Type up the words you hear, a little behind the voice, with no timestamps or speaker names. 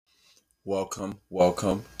Welcome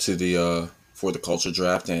to the for the culture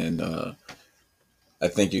draft, and I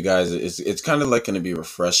think you guys it's kind of like going to be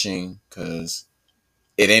refreshing because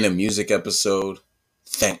it ain't a music episode,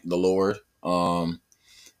 thank the Lord. And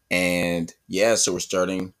yeah, so we're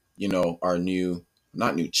starting, our new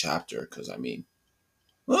not new chapter because I mean,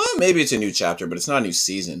 well, maybe it's a new chapter, but it's not a new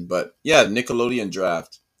season. But yeah, Nickelodeon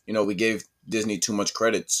draft. We gave Disney too much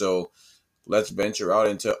credit, so let's venture out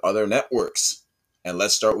into other networks. And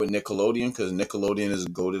let's start with Nickelodeon because Nickelodeon is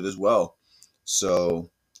goaded as well.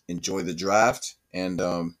 So enjoy the draft. And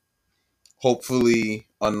hopefully,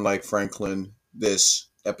 unlike Franklin, this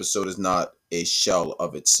episode is not a shell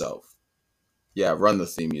of itself. Yeah, run the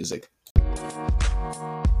theme music.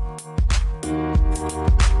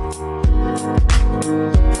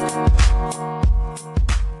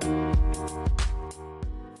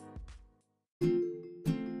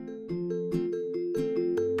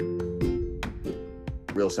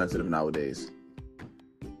 Real sensitive nowadays.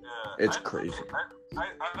 Yeah, It's crazy. I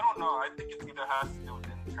don't know. I think it either has to do with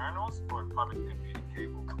internals or it probably could be the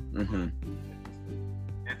cable. Mm-hmm.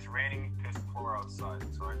 It's raining piss poor outside,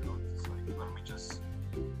 so I know it's like, let me just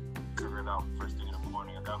figure it out first thing in the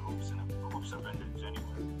morning. I got hoops Avengers anyway.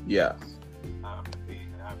 Yeah. I have to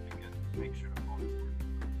make sure the phone is working.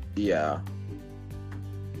 Yeah.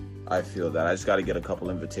 I feel that. I just got to get a couple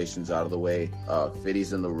invitations out of the way.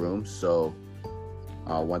 Fiddy's in the room, so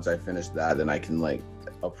once I finish that, then I can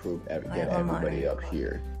approve get everybody up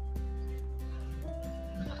here.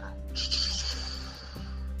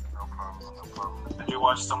 No problem. Did you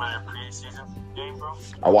watch some of the preseason game, bro?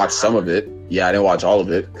 I watched some of it. Yeah, I didn't watch all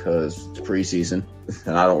of it because it's preseason,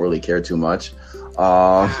 and I don't really care too much.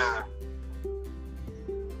 Yeah.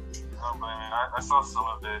 No, man, I saw some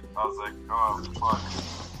of it. I was like, oh, fuck,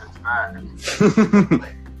 it's back.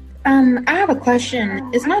 I have a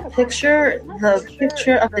question. Is my picture the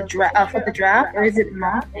picture of the draft for the draft, or is it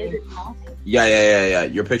not? Yeah.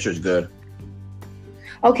 Your picture's good.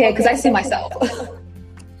 Okay, because I see myself.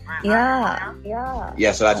 Yeah.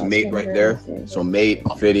 Yeah, so that's Mate right there. So Mate,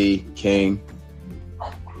 Fiddy, King.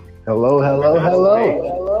 Hello.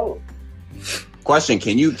 Question: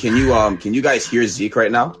 Can you guys hear Zeke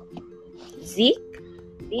right now? Zeke?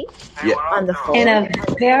 Yeah. On the phone? In a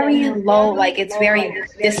very low, it's very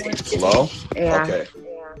distant. Low? Yeah. Okay.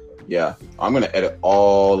 Yeah, I'm gonna edit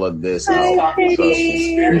all of this out.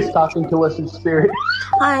 He's talking to us in spirit.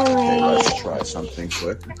 Hi, Okay, Ray. let's try something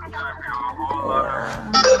quick. There's gonna be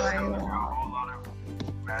a whole lot of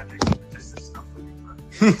magic just and stuff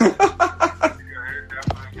like that. You're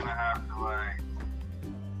definitely gonna have to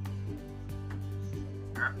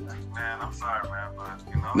man, I'm sorry, man, but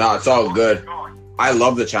No, it's all good. I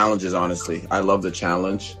love the challenges, honestly. I love the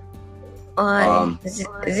challenge.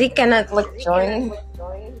 Zeke cannot join.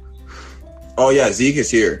 Oh yeah, Zeke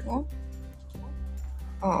is here.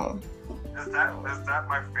 Oh. Is that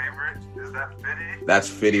my favorite? Is that Fiddy? That's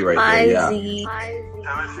Fiddy right Hi, there. Yeah. Zeke.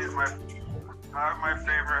 Tell her she's my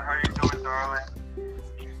favorite. How you doing, darling?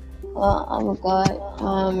 Well, I'm good.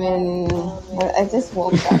 I just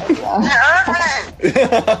woke up. Really?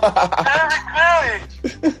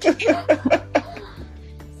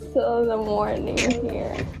 So the morning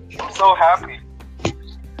here. I'm so happy. You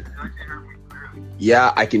can hear me clearly.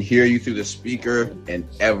 Yeah, I can hear you through the speaker and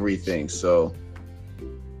everything. So,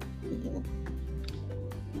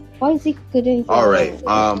 Why Zeke couldn't? all right.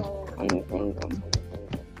 Anything.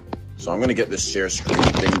 So I'm gonna get this share screen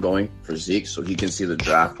thing going for Zeke so he can see the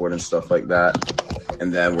draft board and stuff like that,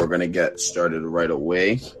 and then we're gonna get started right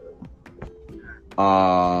away.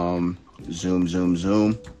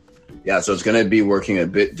 Zoom. Yeah, so it's gonna be working a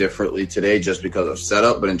bit differently today just because of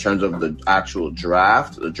setup, but in terms of the actual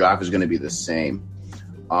draft, the draft is gonna be the same.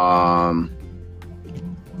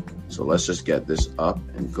 So let's just get this up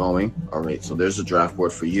and going. All right, so there's the draft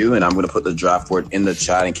board for you, and I'm going to put the draft board in the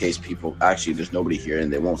chat in case people, actually, there's nobody here, and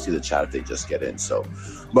they won't see the chat if they just get in. So,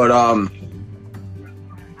 but, Let me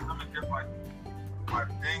get my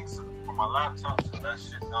things for my laptop so that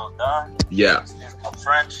shit don't die. yeah. Excuse my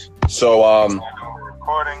French. So,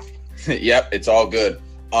 Recording. yep, it's all good.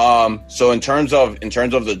 So in terms of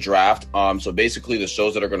the draft, so basically the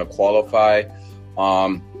shows that are going to qualify,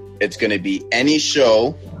 it's going to be any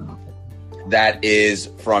show that is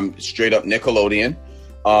from straight up Nickelodeon.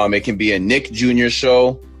 It can be a Nick Jr.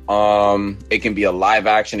 show. It can be a live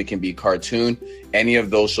action. It can be a cartoon. Any of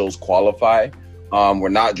those shows qualify. We're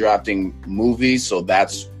not drafting movies, so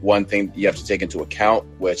that's one thing you have to take into account,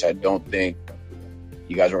 which I don't think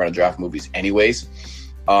you guys are going to draft movies anyways.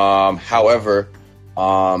 However,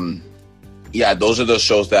 yeah, those are the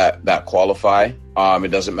shows that qualify.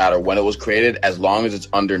 It doesn't matter when it was created, as long as it's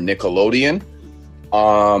under Nickelodeon.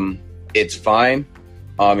 it's fine.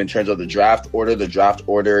 In terms of the draft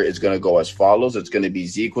order is going to go as follows. It's going to be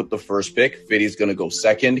Zeke with the first pick. Fiddy's going to go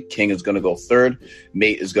second. King is going to go third.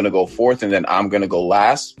 Mate is going to go fourth. And then I'm going to go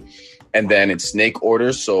last. And then it's snake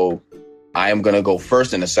order. So I am going to go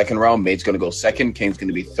first in the second round. Mate's going to go second. King's going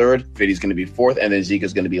to be third. Fiddy's going to be fourth. And then Zeke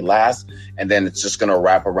is going to be last. And then it's just going to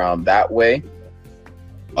wrap around that way.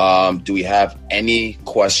 Do we have any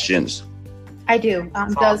questions? I do.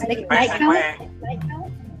 Does Nick Night count?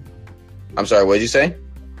 I'm sorry, what did you say?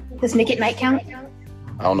 Does Nick at Night count?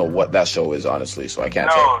 I don't know what that show is, honestly, so I can't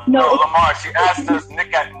No, No. Lamar. She asked us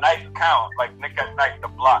Nick at Night count, like Nick at Night, the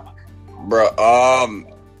block. say. Bro,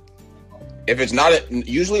 if it's not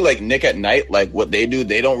usually like Nick at Night, like what they do,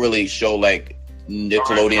 they don't really show like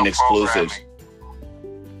Nickelodeon Original exclusives.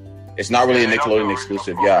 programming. It's not really a They don't do Nickelodeon original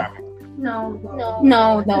exclusive, yeah. programming. No,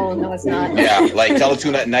 it's not. Yeah, like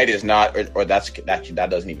Teletoon at night is not, or that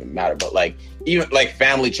doesn't even matter. But like even like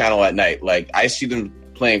Family Channel at night, like I see them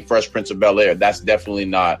playing Fresh Prince of Bel Air. That's definitely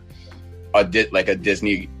not a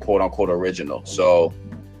Disney quote unquote original. So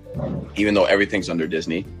even though everything's under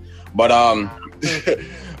Disney, but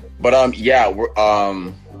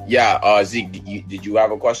Zeke, did you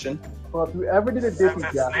have a question? Well, if you ever did a Since Disney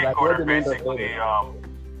it's job, snake like order, what the name of basically, it?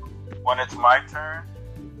 when it's my turn,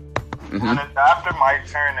 Mhm. and then after my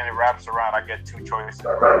turn and it wraps around, I get two choices.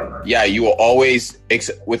 Yeah, you will always,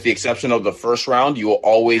 with the exception of the first round, you will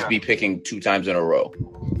always Yeah. be picking 2 times in a row.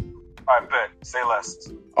 I bet. Say less.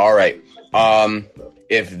 All right.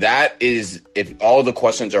 If all the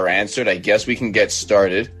questions are answered, I guess we can get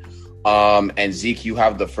started. And Zeke, you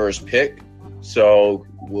have the first pick. So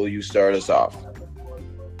will you start us off?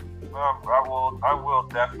 I will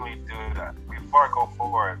definitely do that. Before I go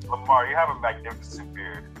forward, Lamar, you have a magnificent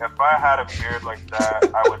beard. If I had a beard like that,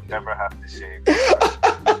 I would never have to shave.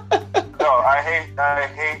 No, I hate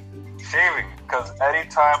shaving because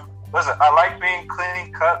anytime, listen, I like being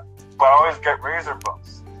clean cut, but I always get razor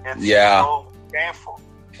bumps. It's so painful.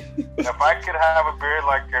 If I could have a beard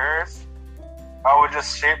like yours, I would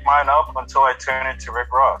just shape mine up until I turn into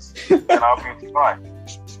Rick Ross, and I'll be fine.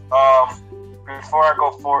 Before I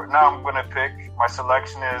go forward, now I'm going to pick. My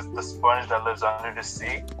selection is the sponge that lives under the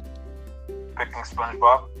sea. Picking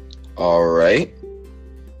SpongeBob. All right.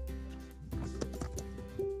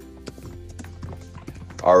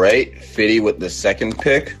 All right. Fiddy with the second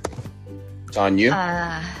pick. It's on you.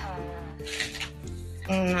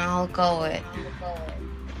 I'll go with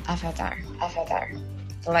Avatar.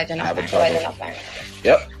 The Legend of Avatar. Aang.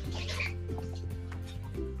 Yep.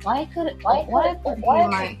 Why could it be my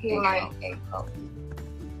echo?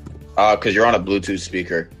 Because you're on a Bluetooth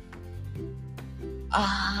speaker.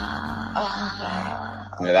 Yeah,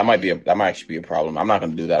 that might actually be a problem. I'm not going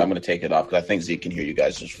to do that. I'm going to take it off because I think Zeke can hear you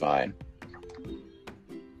guys just fine.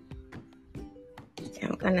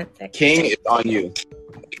 I'm gonna take King, it's on you.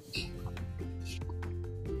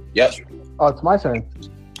 Yep. Oh, it's my turn.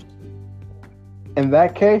 In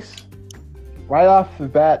that case, right off the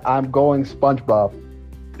bat, I'm going SpongeBob.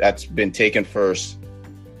 That's been taken first.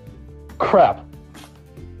 Crap.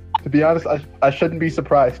 To be honest, I shouldn't be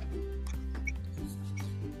surprised.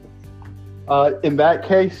 In that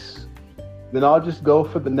case, then I'll just go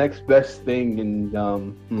for the next best thing and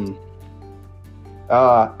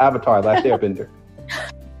Avatar: Last Airbender.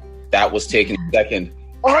 That was taken second.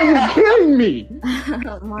 Are you kidding me?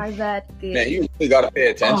 my bad, kid. Man, you really got to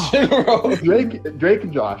pay attention, bro. Drake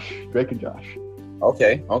and Josh.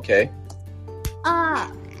 Okay.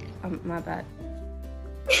 My bad.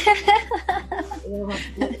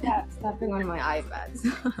 Stepping on my iPads.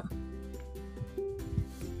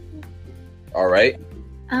 All right.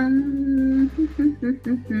 I'm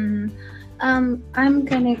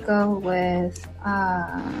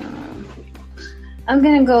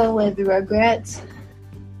gonna go with Regrets.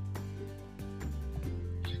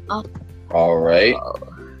 All right.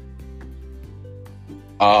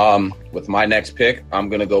 With my next pick, I'm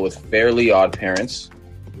gonna go with Fairly Odd Parents.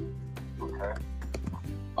 Okay.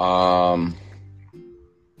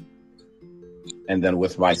 And then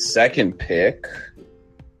with my second pick,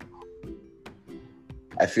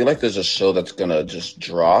 I feel like there's a show that's gonna just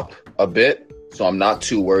drop a bit, so I'm not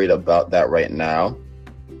too worried about that right now.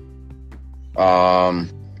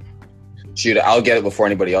 Shoot, I'll get it before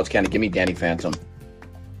anybody else can. Give me Danny Phantom.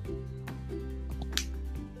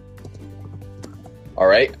 All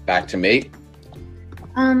right, back to Mate.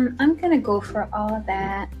 I'm gonna go for All of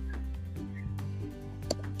That.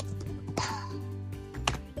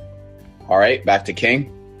 All right, back to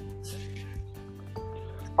King.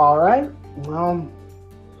 All right. All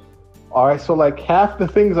right. So like half the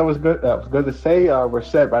things I was going to say were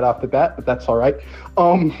said right off the bat, but that's all right.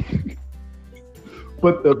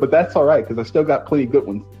 but that's all right because I still got plenty of good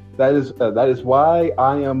ones. That is why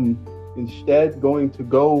I am instead going to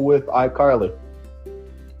go with iCarly.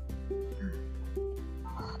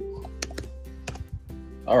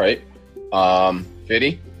 All right.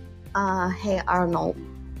 Fitty? Hey Arnold.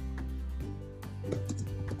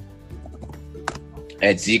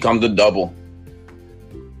 And Zeke on the double.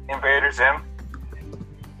 Invader Zim.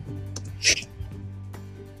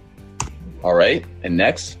 All right. And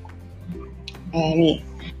next? Me.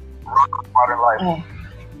 Modern Life.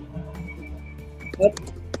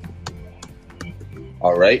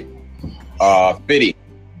 All right. Fitty.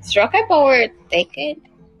 Rocket Power, take it.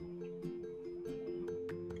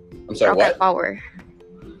 I'm sorry, Rocket what? Power.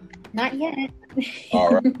 Not yet.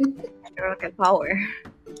 All right. Rocket Power.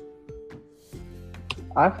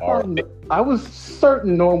 I was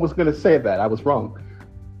certain no one was going to say that. I was wrong.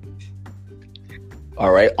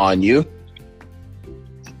 All right. On you.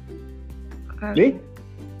 Me?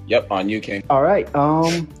 Yep. On you, King. All right.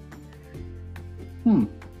 Oh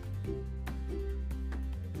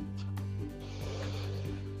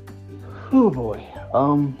boy.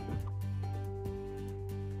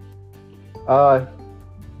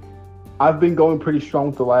 I've been going pretty strong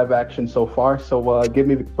with the live action so far, so give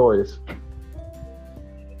me Victorious.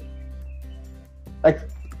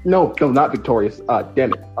 No, not Victorious.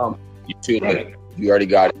 Damn it. You too late. You already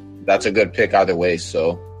got it. That's a good pick either way.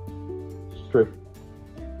 So. True.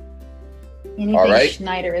 Anything All right.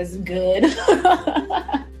 Schneider is good.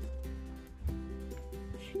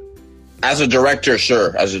 As a director,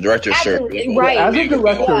 sure. As a director, sure. Right. As a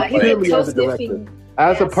director, Yeah, he's clearly so as a director. stiffing.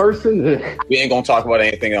 As a Yes. person, We ain't gonna talk about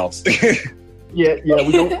anything else.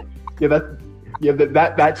 we don't.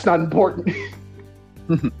 That's not important.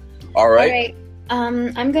 All All right. right.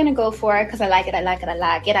 I'm gonna go for it because I like it. I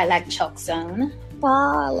like Chalk Zone.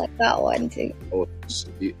 I like that one too.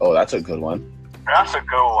 Oh, that's a good one. That's a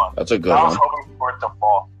good one. That's a good I was one. hoping for it to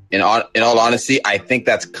fall. In all honesty, I think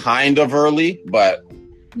that's kind of early, but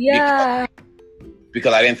Yeah.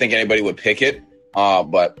 because I didn't think anybody would pick it.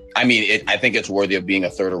 But I mean, I think it's worthy of being a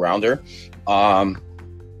third rounder. I'm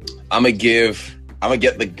gonna get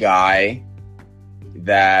the guy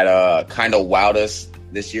that kind of wowed us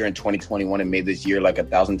this year in 2021 and made this year like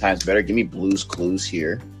 1,000 times better. Give me Blue's Clues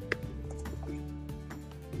here.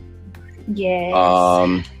 Yes.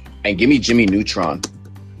 And give me Jimmy Neutron.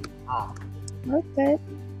 Okay.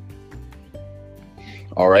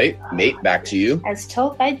 All right, Nate, back to you. As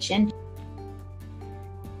told by Ginger,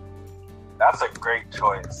 That's a great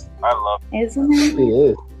choice. I love isn't it? It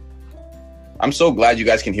is. I'm so glad you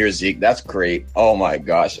guys can hear Zeke. That's great. Oh my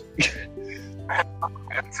gosh. it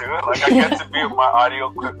too. Like I get to be with my audio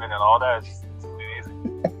equipment and all that. It's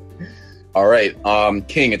amazing. All right,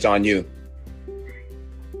 King, it's on you.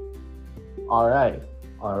 All right.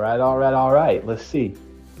 Let's see.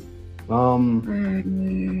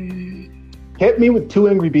 Hit me with 2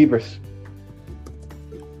 Angry Beavers.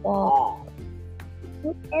 Wow.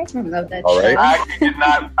 Ooh. I love that All show. right. I actually did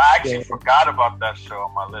not. I actually Yeah. forgot about that show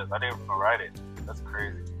on my list. I didn't even write it. That's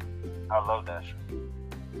crazy. I love that show.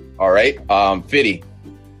 All right, Fitty.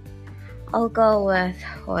 I'll go with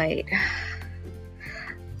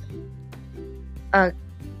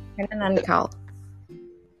Kenan and Cal.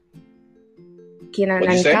 Kenan What'd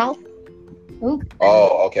you and say? Cal. Ooh,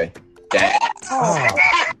 Oh, okay. Damn.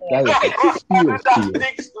 That is a I steal. did not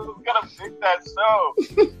think she was gonna pick that show.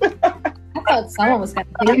 I thought someone was gonna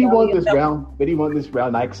pick Biddy it. won this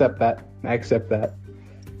round. I accept that.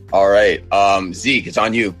 All right, Zeke, it's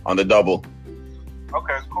on you on the double.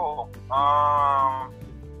 Okay, cool.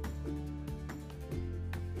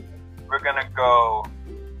 We're gonna go.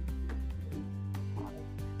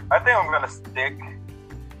 I think I'm gonna stick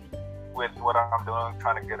with what I'm doing,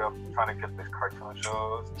 trying to get these cartoon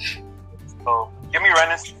shows. So give me Ren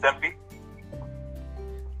and Stimpy.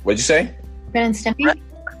 What'd you say? Ren and Stimpy.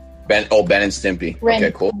 Ben and Stimpy. Ren.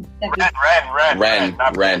 Okay, cool. Stimpy.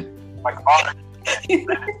 Ren. Like honor.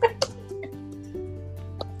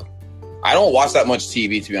 I don't watch that much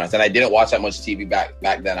TV, to be honest, and I didn't watch that much TV back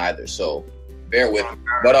then either. So bear with me.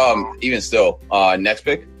 But even still, next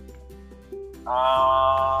pick.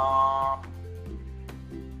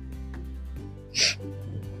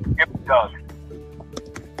 Give me Doug.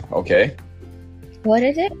 Okay, What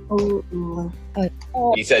is it? Ooh.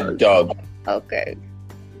 he said Doug. Okay.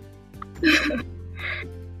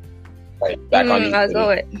 Right, back on you. I'll Fitty. go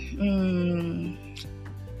with.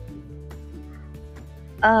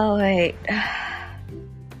 Oh wait.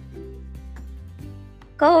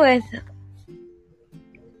 Go with.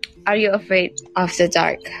 Are You Afraid of the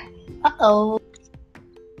Dark? Uh-oh.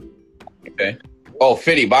 Okay. Oh,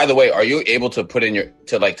 Fitty, by the way, are you able to put in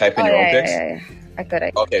type in your own picks? Yeah. I could.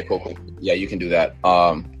 Okay, cool. Yeah, you can do that.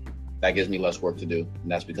 That gives me less work to do,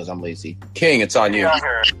 and that's because I'm lazy. King, it's on you.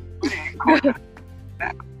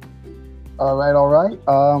 All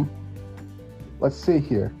right. Let's see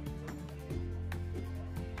here.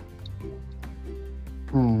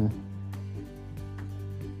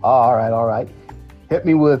 All right. Hit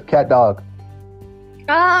me with cat dog.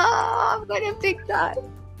 I'm gonna pick that.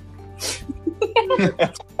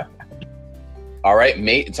 All right,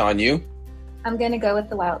 mate, it's on you. I'm gonna go with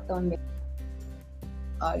the wild thorn.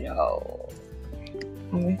 Oh no.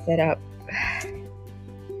 I messed it up.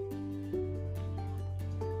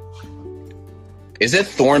 Is it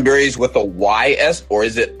Thornberries with a YS or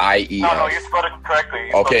is it IES? No, you spelled it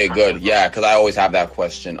correctly. Okay, good. Yeah, because I always have that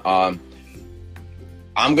question. I'm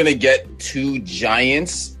gonna get two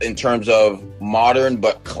giants in terms of modern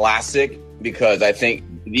but classic because I think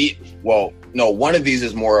one of these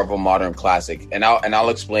is more of a modern classic, and I'll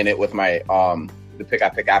explain it with my the pick I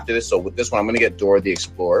pick after this. So with this one, I'm gonna get Dora the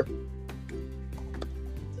Explorer.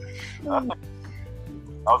 I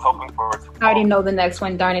was hoping for it. I already know the next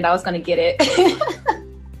one. Darn it, I was gonna get it.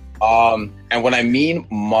 And when I mean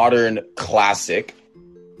modern classic,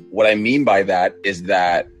 what I mean by that is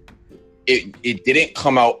that it didn't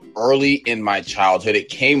come out early in my childhood. It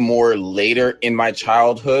came more later in my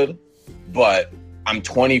childhood, but I'm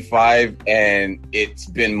 25 and it's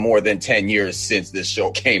been more than 10 years since this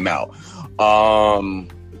show came out.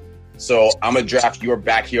 So I'm gonna draft your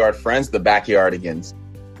Backyard Friends, the Backyardigans.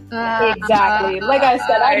 Exactly. Like I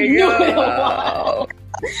said, I knew it was.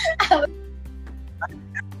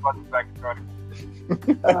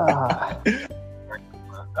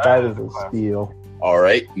 That is a steal. All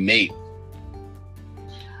right, mate.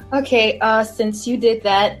 Okay, since you did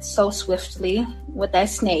that so swiftly with that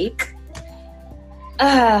snake,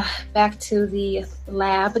 back to the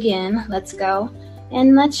lab again. Let's go.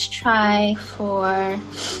 And let's try for...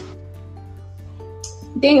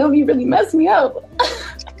 Damn, you really messed me up.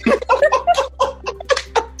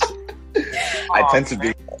 I tend to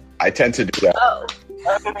do that. Oh.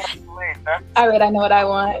 All right, I know what I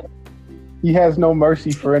want. He has no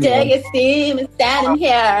mercy for anyone. Dig it, steam, and standing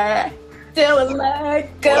here. Still alive.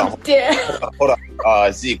 Go down. Hold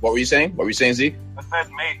on. Zeke, what were you saying? What were you saying, Zeke? I said,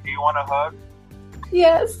 mate, do you want a hug?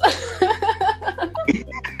 Yes.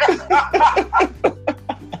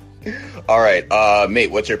 All right, mate,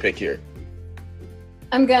 what's your pick here?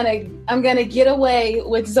 I'm gonna get away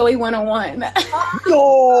with Zoe 101.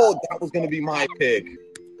 No, that was gonna be my pick.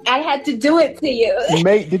 I had to do it to you.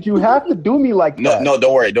 Mate, did you have to do me like that? No,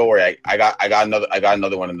 don't worry. I got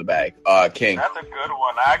another one in the bag. King. That's a good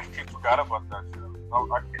one. I actually forgot about that show.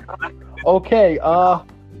 Okay,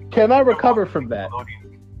 can I recover from that?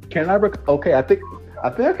 Okay, I think I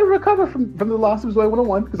can recover from the loss of Zoe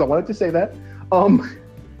 101 because I wanted to say that.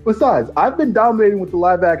 Besides, I've been dominating with the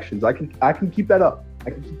live actions. I can keep that up.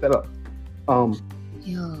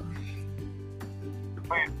 Yeah.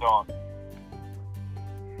 Please don't.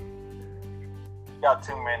 You got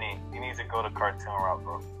too many. You need to go to cartoon route,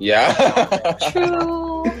 bro. Yeah.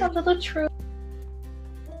 True. A little true.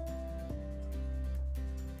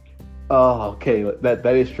 Oh, okay. That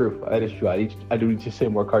is true. I do need to say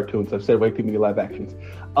more cartoons. I've said way too many live actions.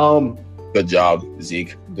 Good job,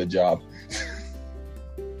 Zeke. Good job.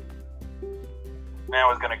 Man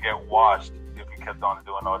was gonna get washed if he kept on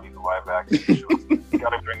doing all these live action shows. You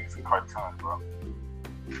gotta bring me some cartoons, bro.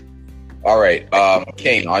 All right,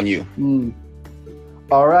 Kane, on you.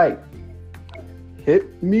 All right.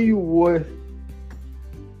 Hit me with...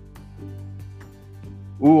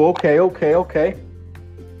 Ooh, okay.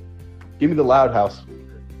 Give me the Loud House.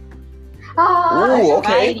 Ooh,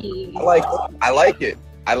 okay. I like it.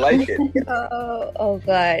 Oh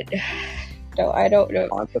God. No, I don't know.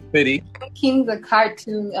 On to Pity. King the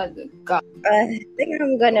cartoon god. I think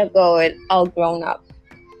I'm gonna go with All Grown Up.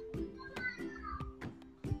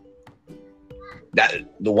 That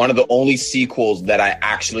one of the only sequels that I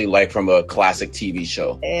actually like from a classic TV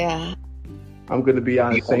show. Yeah. I'm gonna be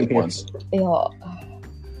on the same ones. Yeah. All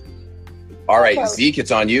right, Zeke,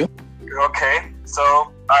 it's on you. Okay,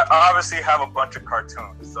 so I obviously have a bunch of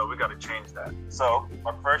cartoons, so we gotta change that. So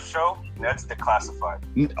my first show, that's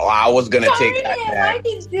Declassified. Oh, I was gonna take that Why next.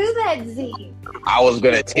 did you do that, Zeke? I was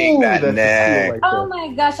gonna take that that's a steal next. right Oh there.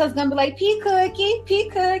 my gosh, I was gonna be like, P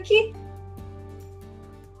cookie.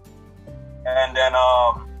 And then,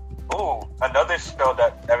 another show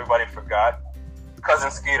that everybody forgot,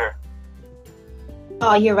 Cousin Skeeter.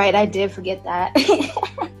 Oh, you're right, I did forget that.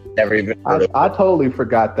 Never even heard of I totally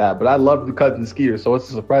forgot that, but I love the Cousin Skeeter, so it's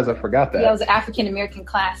a surprise I forgot that. Yeah, it was an African American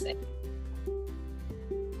classic.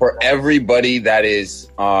 for everybody that is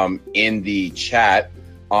in the chat,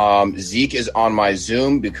 Zeke is on my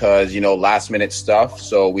Zoom because, last minute stuff.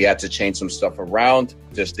 So we had to change some stuff around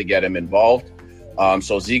just to get him involved.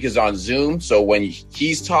 So Zeke is on Zoom. So when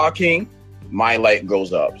he's talking, my light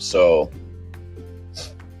goes up. So,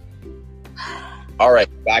 all right,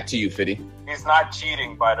 back to you, Fiddy. He's not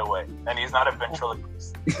cheating, by the way, and he's not a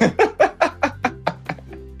ventriloquist.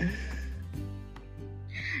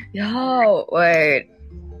 Yo, wait.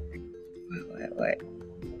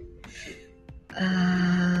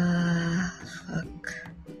 Fuck.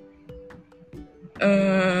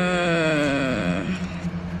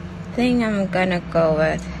 Think I'm gonna go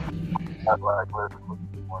with I'd like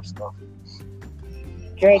more stuff.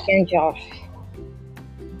 Drake and Josh.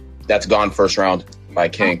 That's gone first round by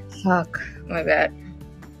King. Fuck. My bad.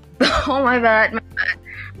 Oh, my bad.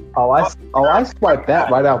 Oh, I swiped that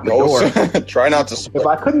right out the door. Try not to swipe. If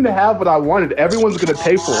I couldn't have what I wanted, everyone's gonna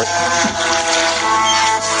pay for it.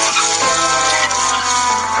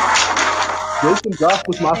 Jason Josh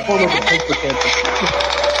was my form of a pay for cancer.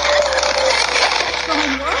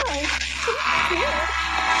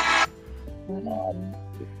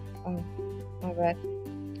 Oh, my bad.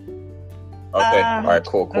 Okay. All right.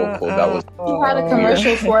 Cool. That was. She had a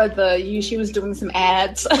commercial for she was doing some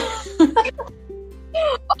ads.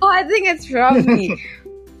 Oh, I think it's from me.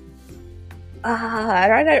 I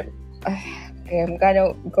don't know. Okay, I'm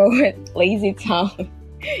gonna go with Lazy Town.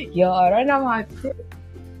 Yo, I don't know my.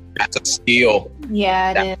 That's a steal.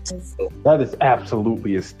 Yeah, it is. That is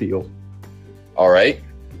absolutely a steal. All right.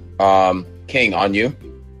 King, on you.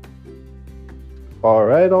 All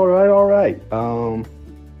right.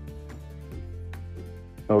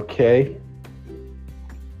 Okay.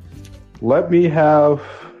 Let me have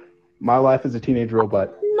My Life as a Teenage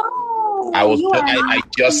Robot. No. I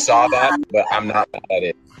just saw that, but I'm not mad at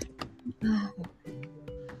it.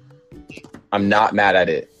 I'm not mad at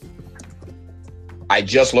it. I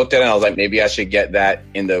just looked at it and I was like, maybe I should get that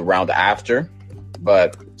in the round after.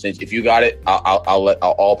 But since if you got it, I'll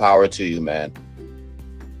all power to you, man.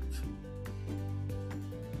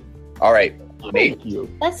 All right, Nate. Thank you.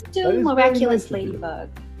 Let's That do is Miraculous very nice of you. Ladybug.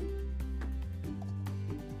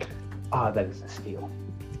 That is a steal.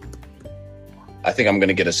 I think I'm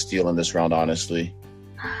gonna get a steal in this round, honestly.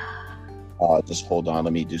 Just hold on.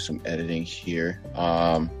 Let me do some editing here.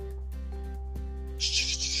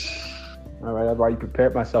 All right, I've already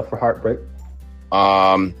prepared myself for heartbreak.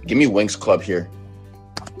 Give me Winx Club here.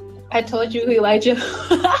 I told you, Elijah.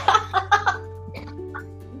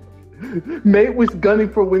 Mate was gunning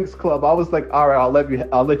for Winx Club. I was like, all right,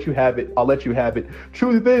 I'll let you have it.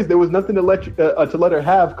 Truth is, there was nothing to let her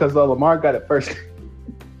have because Lamar got it first.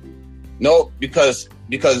 No, because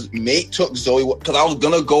Mate took Zoe. Because I was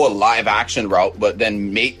gonna go a live action route, but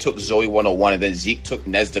then Mate took Zoe 101, and then Zeke took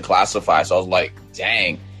Nez Declassify. So I was like,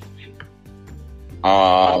 dang.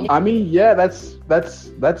 I mean, yeah, that's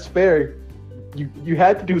fair. You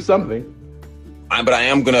had to do something. But I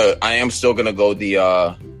am still gonna go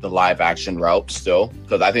the live action route still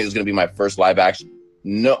because I think it's gonna be my first live action.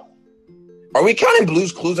 No, are we counting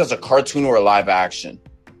Blue's Clues as a cartoon or a live action?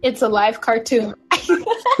 It's a live cartoon. That's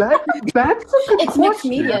a good It's mixed question.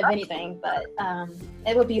 media, if anything, but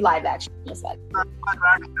it would be live action. Just like Live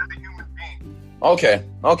action as a human being. Okay.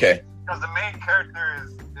 Because the main character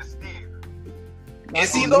is Steve.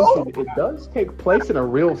 Is he though? It does take place in a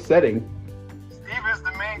real setting. Steve is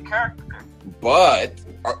the main character. But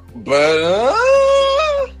Because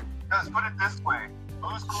put it this way,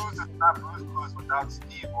 Blue's Clues is not Blue's Clues without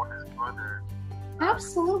Steve or his brother.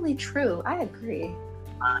 absolutely true. I agree.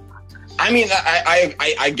 I mean,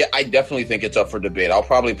 I definitely think it's up for debate. I'll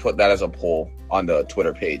probably put that as a poll on the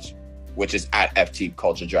Twitter page, which is at FT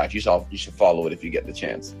Culture Draft. You should follow it if you get the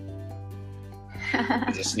chance.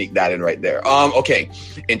 Just sneak that in right there. Okay.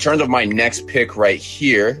 In terms of my next pick right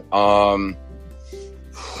here,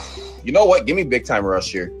 you know what? Give me Big Time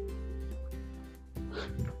Rush here.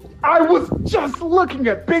 I was just looking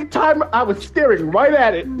at Big Time. I was staring right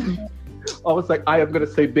at it. I was like, I am going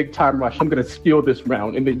to say Big Time Rush. I'm going to steal this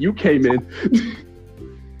round. And then you came in.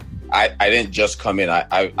 I didn't just come in.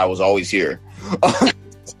 I was always here.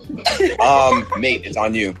 Mate, it's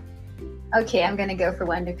on you. Okay, I'm gonna go for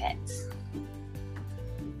Wonder Pets.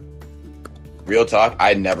 Real talk,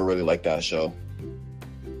 I never really liked that show.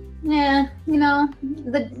 Yeah,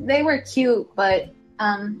 they were cute, but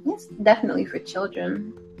it's definitely for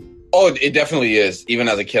children. Oh, it definitely is. Even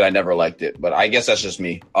as a kid, I never liked it, but I guess that's just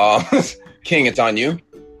me. King, it's on you.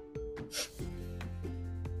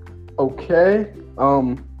 Okay.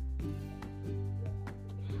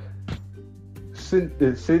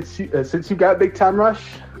 Since you got Big Time Rush,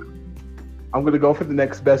 I'm gonna go for the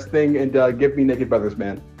next best thing and give me Naked Brothers,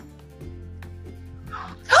 man.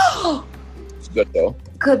 It's good though.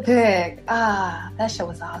 Good pick. That show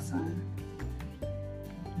was awesome.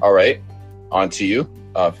 All right, on to you,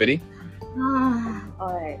 Fiddy.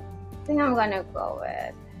 Alright. I think I'm gonna go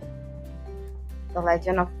with The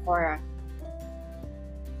Legend of Korra.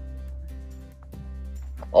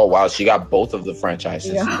 Oh wow, she got both of the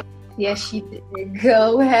franchises. Yeah. Yes, she did.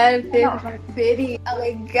 Go ahead, Fiddy. Oh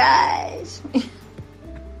my gosh.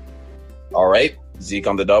 All right, Zeke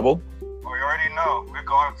on the double. Well, you already know we're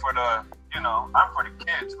going for the, I'm for the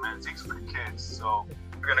kids, man. Zeke's for the kids, so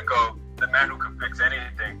we're gonna go the man who can fix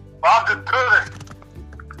anything, Bob the Builder.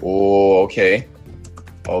 Oh, okay.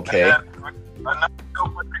 Okay. And then another show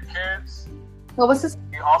for the kids. What was this?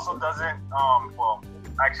 He also doesn't. Well,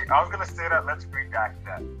 actually, I was gonna say that. Let's redact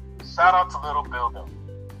that. Shout out to Little Builder.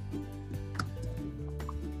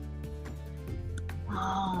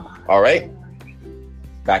 Oh. All right.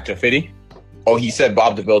 Back to Fiddy. Oh, he said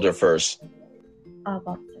Bob the Builder first.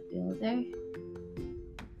 About the Builder.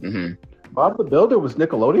 Mm-hmm. Bob the Builder was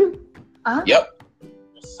Nickelodeon? Yep.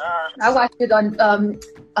 Yes, sir. I watched it on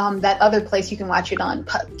that other place you can watch it on,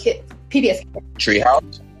 PBS.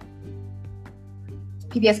 Treehouse.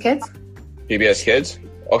 PBS Kids? PBS Kids.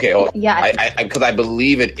 Okay. Hold on. Yeah. I because I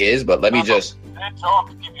believe it is, but let me just. They didn't show up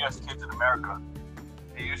to PBS Kids in America.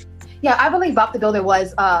 They used Yeah, I believe Bob the Builder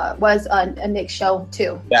was a Nick show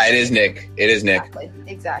too. Yeah, it is Nick. It is Nick.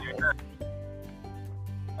 Exactly.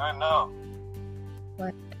 I know.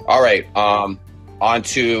 All right. On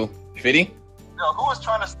to Fiddy. Yo, who was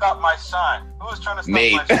trying to stop my shine? Who was trying to stop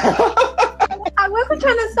Mate. my shine? I wasn't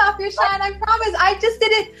trying to stop your shine. I promise. I just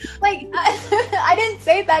didn't I didn't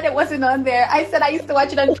say that it wasn't on there. I said I used to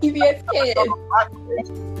watch it on PBS Kids.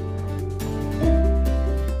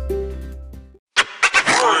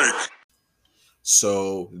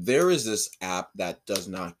 So there is this app that does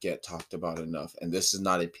not get talked about enough, and this is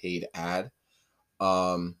not a paid ad.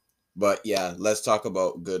 But yeah, let's talk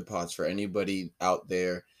about Good Pods for anybody out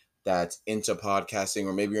there that's into podcasting,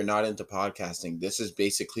 or maybe you're not into podcasting. This is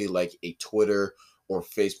basically like a Twitter or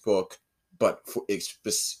Facebook, but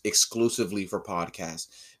exclusively for podcasts.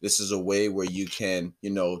 This is a way where you can,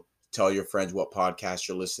 tell your friends what podcast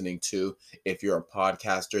you're listening to. If you're a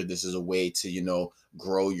podcaster, this is a way to,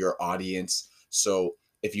 grow your audience. So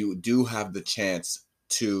if you do have the chance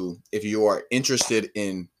to, if you are interested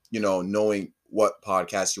in, knowing what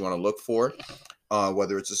podcast you want to look for,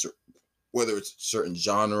 whether it's a certain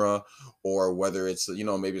genre or whether it's,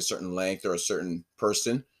 maybe a certain length or a certain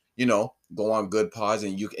person, go on Good Pods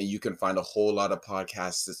and you can find a whole lot of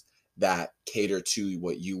podcasts that cater to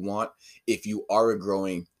what you want. If you are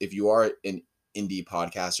an indie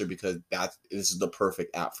podcaster, because this is the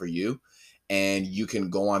perfect app for you. And you can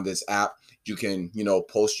go on this app. You can,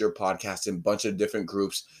 post your podcast in a bunch of different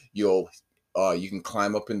groups. You can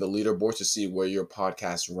climb up in the leaderboard to see where your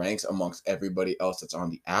podcast ranks amongst everybody else that's on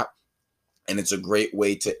the app. And it's a great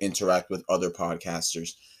way to interact with other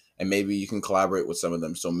podcasters. And maybe you can collaborate with some of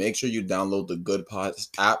them. So make sure you download the Good Pods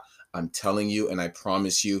app. I'm telling you, and I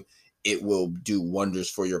promise you, it will do wonders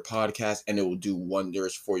for your podcast, and it will do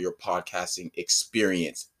wonders for your podcasting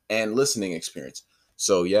experience and listening experience.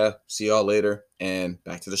 So yeah, see y'all later, and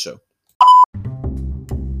back to the show.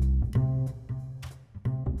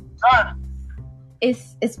 Son,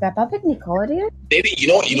 Is Peppa Pig Nickelodeon? You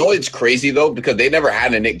know it's crazy though, because they never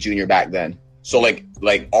had a Nick Jr. back then. So like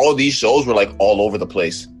all of these shows were like all over the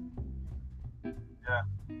place. Yeah.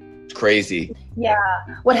 It's crazy. Yeah.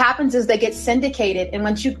 What happens is they get syndicated, and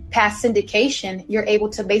once you pass syndication, you're able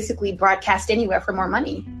to basically broadcast anywhere for more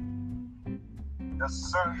money. Yes,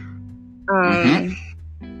 sir.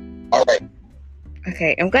 All right.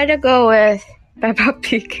 Okay, I'm gonna go with Peppa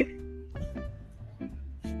Pig.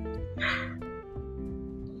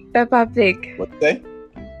 Peppa Pig. What'd you say?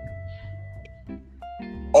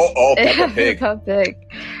 Oh, Peppa Pig. Peppa Pig.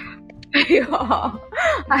 Yeah,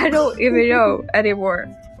 I don't even know anymore.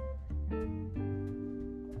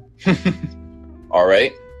 All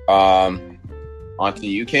right. On to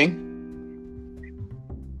you, King.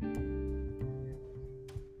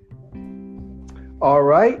 All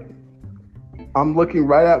right. I'm looking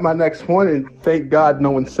right at my next one, and thank God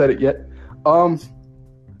no one said it yet.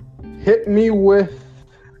 Hit me with...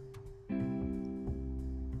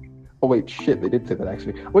 Oh, wait, shit, they did say that,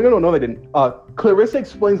 actually. Wait, no, they didn't. Clarissa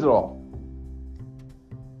Explains It All.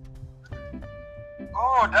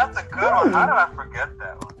 Oh, that's a good one. How did I forget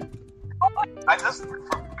that one? I just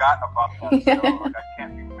forgot about that show. Like, I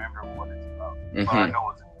can't remember what it's about. But I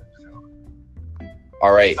know it's a good show.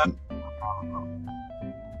 All right.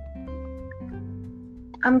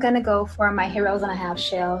 I'm gonna go for My Heroes in a Half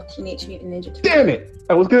Shell, Teenage Mutant Ninja Turtles. Damn it!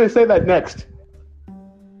 I was gonna say that next.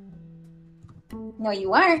 No,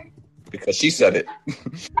 you weren't. Because she said it.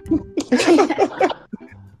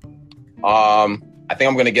 I think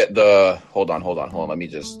I'm gonna get the. Hold on. Let me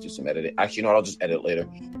just do some editing. Actually, you know what? I'll just edit later.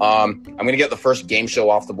 I'm gonna get the first game show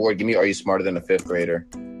off the board. Give me Are You Smarter Than a Fifth Grader?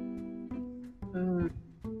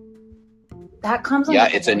 That comes on. Yeah,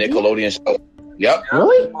 it's a Nickelodeon show. Yep.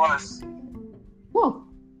 Really? Honest. Huh.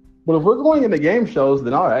 Well, if we're going into game shows,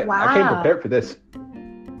 then all right. Wow. I came prepared for this.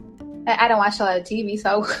 I don't watch a lot of TV,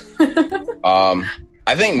 so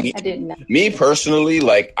I think I didn't know. me personally,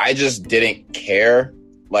 like, I just didn't care,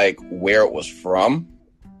 like, where it was from.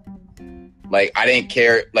 Like, I didn't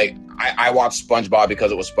care. Like, I watched SpongeBob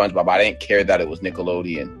because it was SpongeBob. I didn't care that it was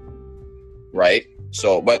Nickelodeon. Right?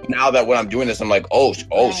 So, but now that when I'm doing this, I'm like, I was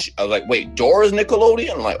like, wait, Dora's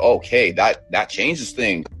Nickelodeon? I'm like, okay, that changes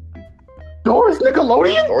things. Dora's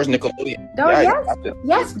Nickelodeon? Dora's Nickelodeon. Dora, Yeah, yes. you have to-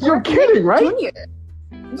 Yes, You're kidding, right? Junior.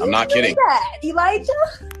 I'm not kidding. That, Elijah.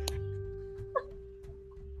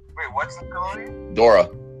 Wait, what's Nickelodeon? Dora.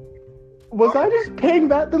 Was I just paying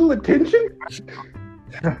that little attention?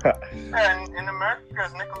 Yeah, in America,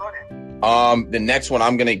 it's Nickelodeon. The next one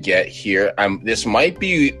I'm gonna get here. This might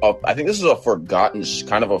be. I think this is a forgotten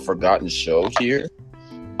show here.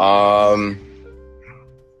 Hold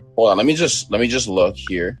on. Let me just look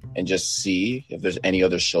here and just see if there's any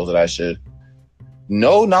other shows that I should.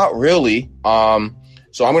 No, not really.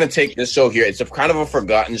 So I'm gonna take this show here. It's a kind of a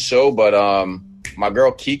forgotten show, but my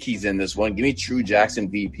girl Kiki's in this one. Give me True Jackson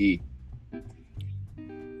VP.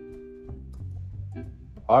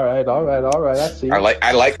 All right. I see. I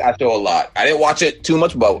like that show a lot. I didn't watch it too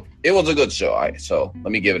much, but it was a good show. So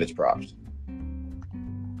let me give it its props.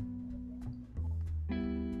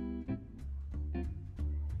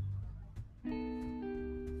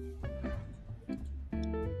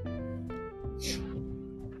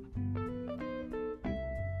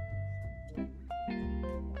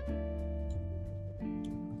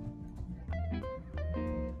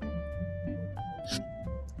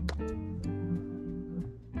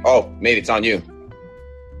 Oh, mate, it's on you.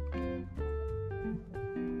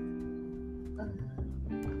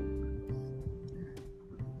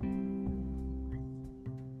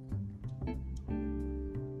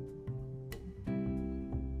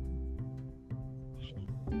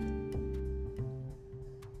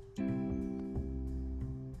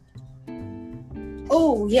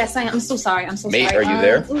 Oh, yes, I am. I'm so sorry. I'm so Mate, sorry. are you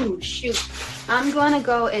there? Oh, shoot. I'm going to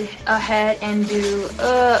go ahead and do,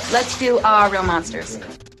 let's do Real Monsters.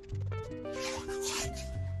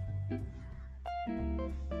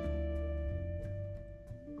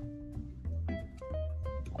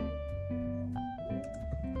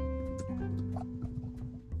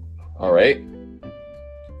 All right.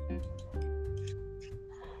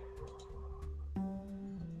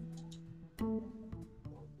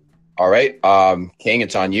 All right. King,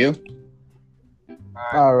 it's on you.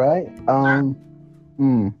 All right.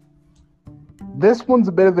 This one's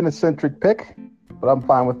a bit of an eccentric pick, but I'm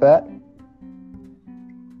fine with that.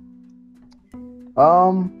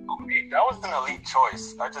 Oh, mate, that was an elite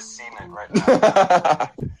choice. I just seen it right now.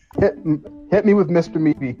 Hit me with Mr.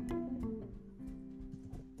 Meaty.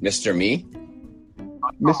 Mr. Me?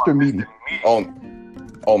 Mr. Meaty.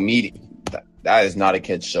 Oh, Meaty. That is not a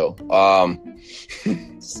kid's show. Pause.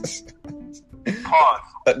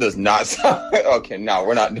 That does not sound okay. No,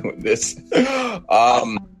 we're not doing this.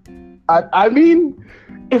 I mean,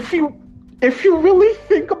 if you really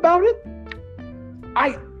think about it,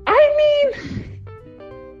 I mean,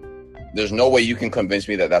 there's no way you can convince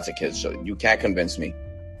me that that's a kid's show. You can't convince me.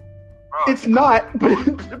 Bro, it's not.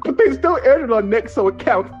 But they still aired it on Nick, so it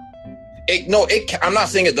counts. I'm not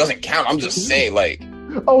saying it doesn't count. I'm just saying, like,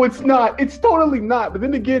 Oh, it's not. It's totally not. But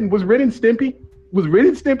then again, was Ren and Stimpy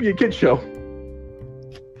a kid's show?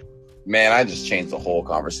 man, I just changed the whole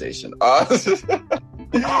conversation. I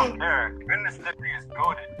don't care. Ren and Stimpy is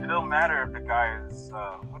goated. It don't matter if the guy is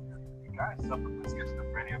the guy suffered with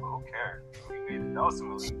schizophrenia, but who cares? That was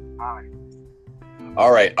some elite comedy.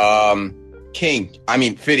 All right,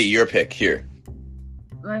 Fiddy, your pick here.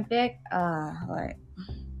 My pick, what?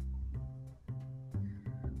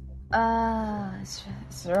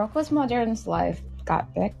 Rocko's Modern Life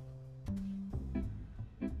got picked.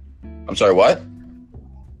 I'm sorry, what?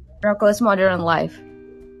 Rocko's Modern Life.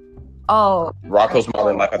 Oh. Rocko's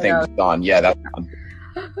Modern Life, I think, is gone. Yeah, that's gone.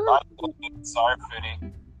 Sorry,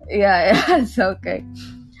 Fiddy. Yeah, it's okay.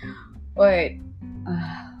 Wait.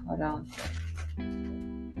 Hold on.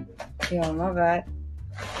 Yeah, my bad.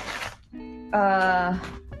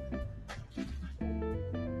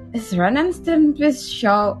 Is Ren and Stimpy's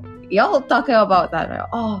show y'all talking about that? Right?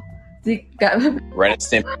 Oh, Zeke got Ren and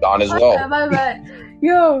Stimpy gone as well. my bad.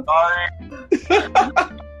 Yo.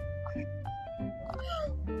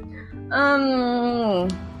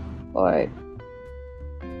 What?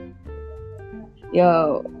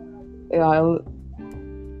 Yo,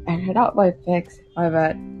 I read out my picks. My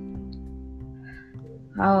bad.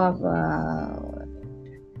 How about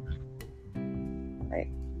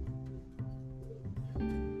like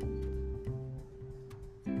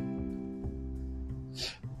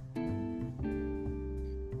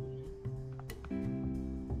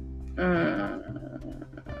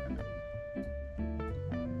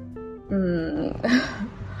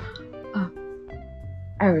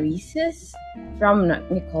a Reese's from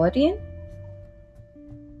Nickelodeon?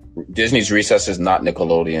 Disney's Recess is not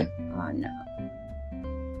Nickelodeon. Oh no.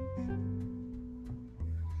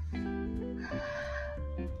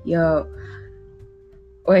 Yo,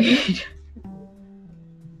 wait.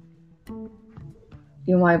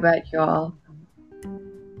 You my bad, y'all.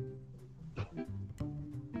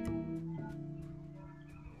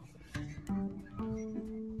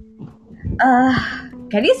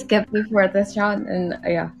 Can you skip me for this round? And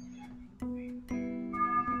yeah.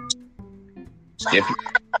 Skip.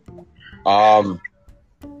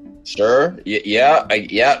 Sure.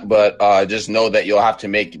 Yeah, but just know that you'll have to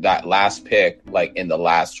make that last pick like in the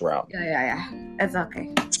last round. Yeah. It's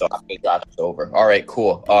okay. So after the draft is over. All right,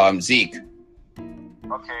 cool. Zeke.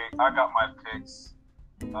 Okay, I got my picks.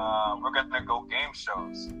 We're gonna go game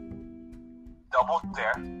shows. Double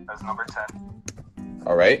Dare as number 10.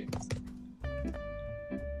 All right.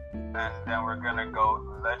 And then we're gonna go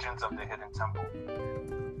Legends of the Hidden Temple.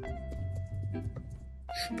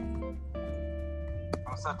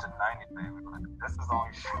 I'm such a 90s baby. This is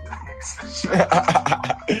only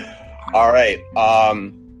shit. All right.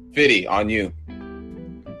 Fiddy, on you.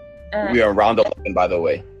 We are on round 11, by the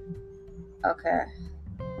way. Okay.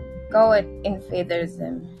 Go with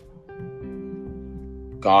Invaderism.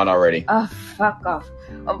 Gone already. Oh, fuck off.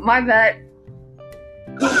 Oh, my bad.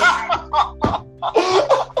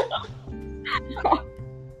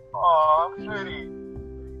 Oh, Fiddy.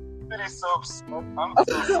 Fiddy's so upset. I'm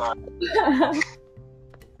so sorry.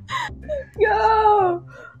 Yo!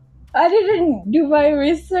 I didn't do my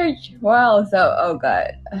research well, so, oh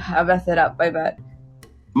god. I messed it up, my bad.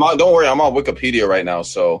 Don't worry, I'm on Wikipedia right now,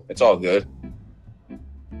 so it's all good.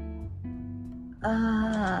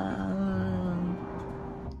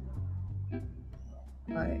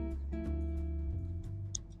 What?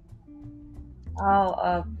 How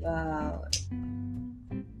about...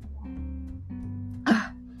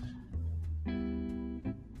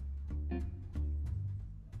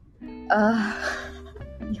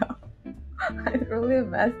 Yo, I really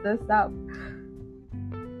messed this up.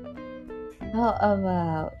 How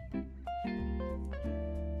about...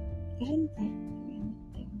 Didn't I do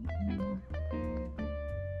anything anymore?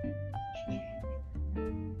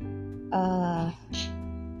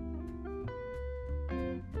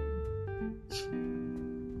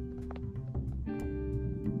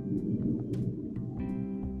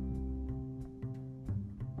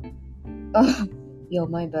 Oh, yo,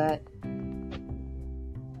 my bad.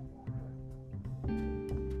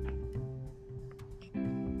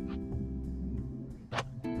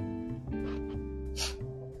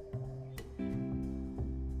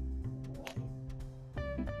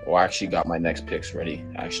 Oh, I actually got my next picks ready,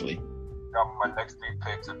 actually. Got my next 3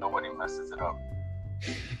 picks and nobody messes it up.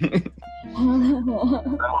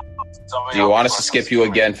 Do you want us to skip you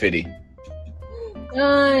again, Fiddy?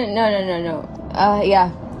 No.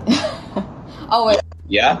 Yeah. Oh, wait.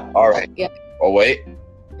 Yeah? All right. Yeah. Oh, wait.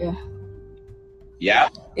 Yeah. Yeah?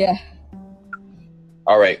 Yeah.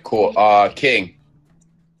 All right, cool. King.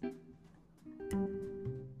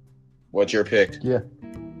 What's your pick? Yeah.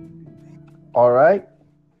 All right.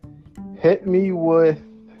 Hit me with.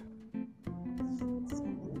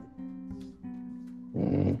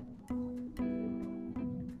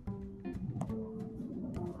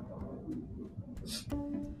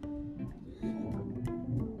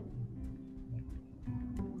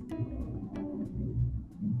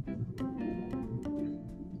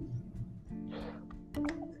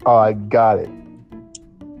 Oh, I got it.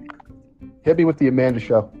 Hit me with the Amanda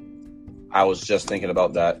Show. I was just thinking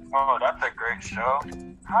about that. Oh, that's a great show.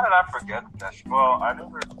 How did I forget that show? Well,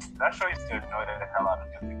 that show used to annoy the hell out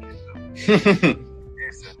of me as a kid, though.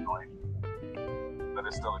 It's annoying. But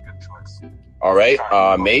it's still a good choice. All right,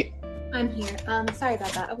 mate. I'm here. Sorry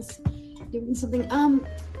about that. I was doing something. I'm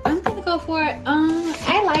gonna go for it.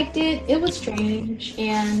 I liked it. It was strange,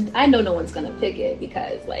 and I know no one's gonna pick it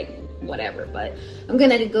because, like, whatever. But I'm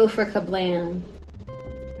gonna go for Kablam.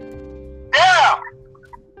 Yeah.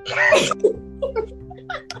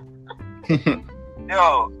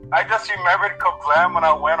 Yo, I just remembered Kablam when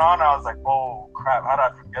I went on. I was like, oh crap, how did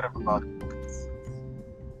I forget about it?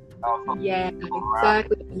 Yeah,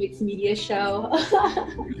 exactly. The mixed media show.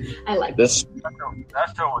 I like This.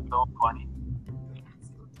 That show was so funny.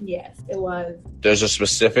 Yes, it was. There's a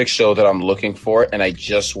specific show that I'm looking for, and I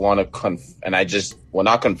just want to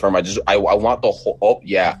not confirm. I want the whole. Oh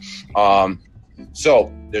yeah.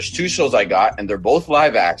 So there's two shows I got, and they're both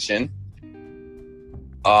live action.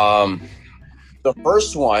 The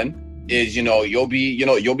first one is you'll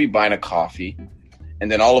be buying a coffee,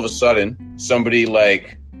 and then all of a sudden somebody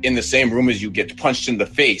like in the same room as you gets punched in the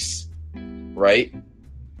face, right?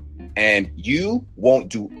 And you won't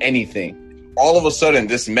do anything. All of a sudden,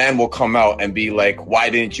 this man will come out and be like, why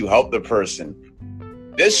didn't you help the person?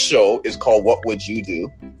 This show is called What Would You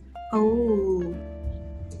Do? Oh.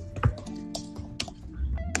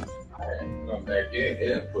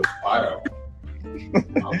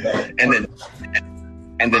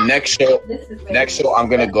 And the next show I'm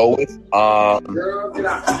gonna go with Girl, get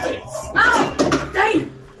out my face. Oh,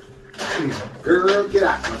 dang. Girl, get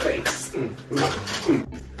out my face.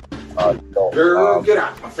 Girl, get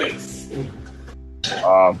out my face.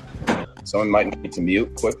 Someone might need to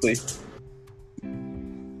mute quickly. That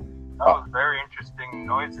was very interesting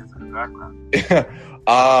noises in the background.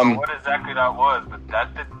 What exactly that was, but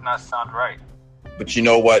that did not sound right. But you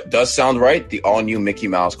know what does sound right? The all-new Mickey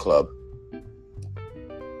Mouse Club. That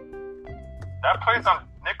plays on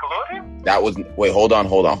Nickelodeon? That was... Wait, hold on.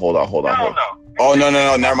 No. Oh,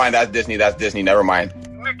 no. Never mind. That's Disney. Never mind.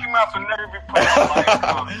 Mickey Mouse would never be played on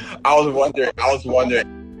live. I was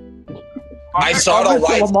wondering. I saw it on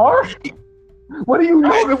Lamar? What do you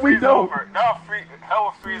know that we don't? Hell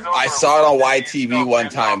freeze over. I saw it on YTV one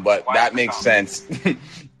time, but that makes sense.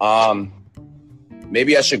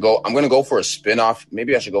 Maybe I should go. I'm going to go for a spinoff.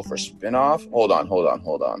 Maybe I should go for a spinoff. Hold on.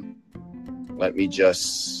 Let me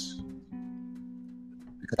just...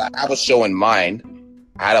 Because I have a show in mind.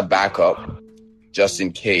 I had a backup just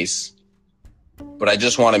in case. But I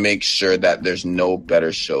just want to make sure that there's no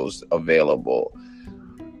better shows available.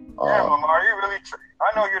 Yeah, Mama, are you really...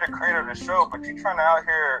 I know you're the creator of the show, but you trying to out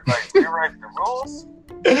here, like, rewrite the rules?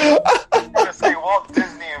 You're going to say Walt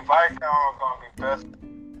Disney and Viacom are going to be best.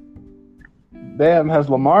 Damn, has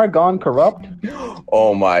Lamar gone corrupt?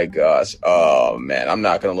 Oh my gosh. Oh man, I'm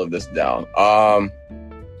not gonna live this down.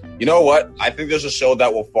 You know what? I think there's a show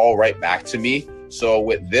that will fall right back to me. So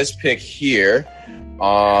with this pick here,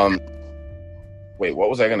 wait, what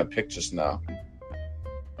was I gonna pick just now?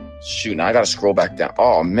 Shoot, now I gotta scroll back down.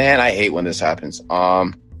 Oh man, I hate when this happens.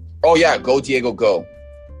 Oh yeah, Go Diego Go.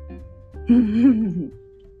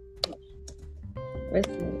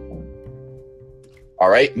 All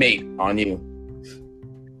right, mate, on you.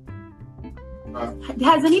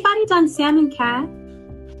 Has anybody done Sam and Cat?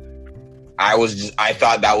 I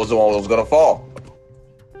thought that was the one that was gonna fall.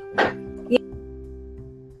 Yeah.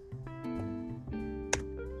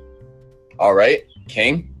 All right,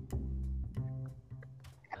 King.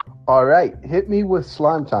 All right, hit me with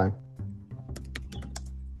Slime Time.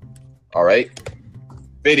 All right,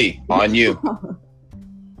 Biddy, on you.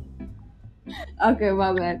 Okay,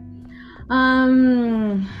 my bad.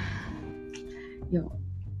 Yo.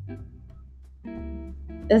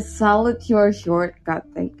 Is Solitaire Short got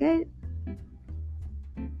ticket?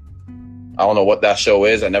 I don't know what that show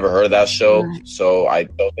is. I never heard of that show, so I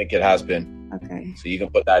don't think it has been. Okay. So you can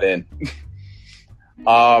put that in.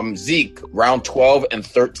 Zeke, round 12 and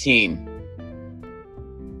 13.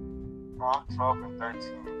 Round 12 and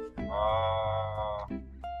 13.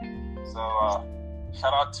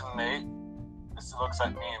 Shout out to Nate. This looks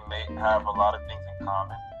like me and Nate have a lot of things in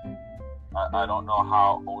common. I don't know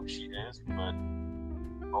how old she is, but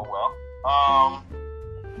oh well.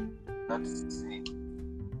 Let's see.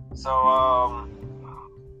 So,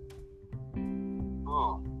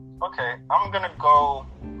 okay. I'm gonna go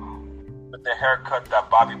with the haircut that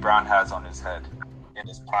Bobby Brown has on his head in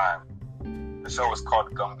his prime. The show is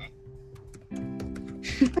called Gumby.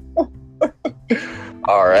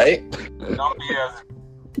 All right. Gumby as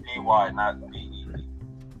B-Y, not B-E.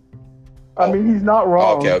 I mean, he's not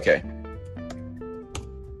wrong. Okay.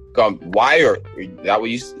 Why or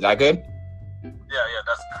is that good? Yeah,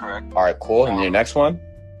 that's correct. All right, cool. And your next one?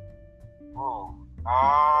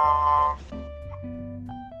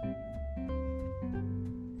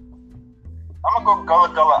 I'm gonna go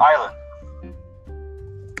Gullah Gullah Island.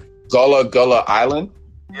 Gullah Gullah Island?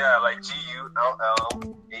 Yeah, like Gullah.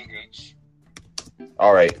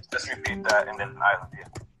 All right. Just repeat that and then island, yeah.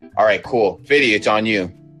 All right, cool. Fiddy, it's on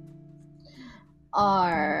you.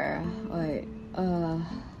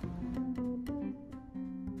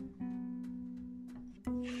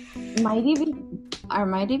 Mighty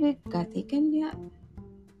Big got taken yet?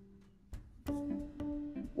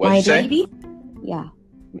 What'd you say? Maybe? Yeah.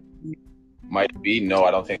 Might be. No,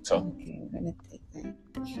 I don't think so. Okay, I'm gonna take that.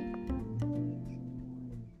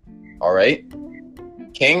 All right.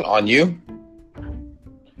 King, on you.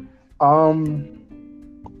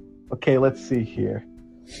 Okay, let's see here.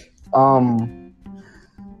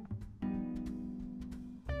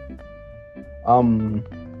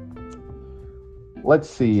 Let's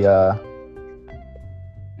see. Damn,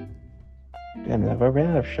 have I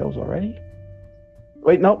ran out of shows already?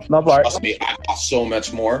 Wait, no, not Bart. Trust me, I got so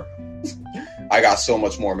much more. I got so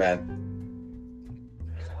much more, man.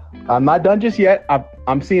 I'm not done just yet.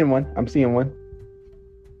 I'm seeing one.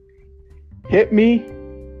 Hit me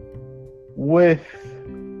with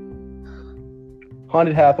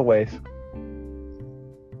Haunted Hathaways.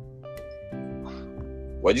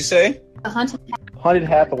 What'd you say? Haunted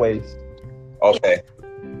Hathaways. Okay.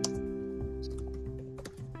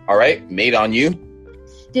 All right, mate, on you.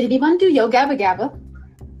 Did anyone do Yo Gabba Gabba?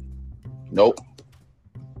 Nope.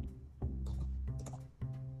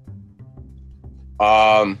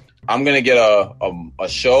 I'm gonna get a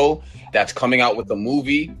show that's coming out with a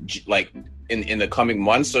movie like in the coming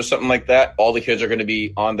months or something like that. All the kids are gonna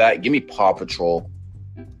be on that. Give me Paw Patrol.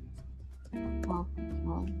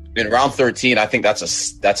 In round 13, I think that's a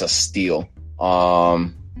steal.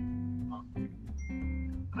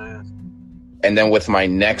 And then with my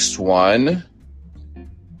next one,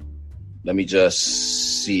 let me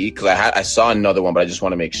just see, because I saw another one, but I just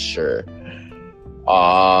want to make sure.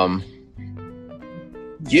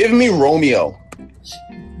 Give me Romeo.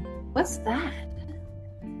 What's that?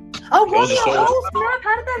 Oh, It was a Romeo! show. Oh, snap!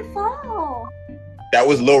 How did that fall? That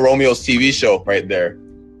was Lil Romeo's TV show right there.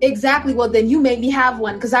 Exactly. Well, then you made me have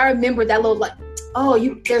one because I remember that little like. Oh,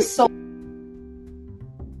 there's so.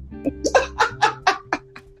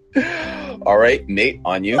 All right, Nate,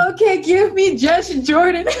 on you. Okay, give me Judge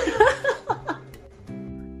Jordan.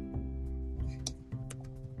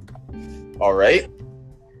 All right.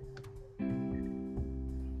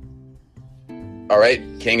 All right,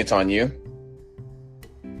 King, it's on you.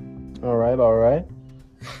 All right.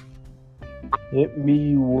 Hit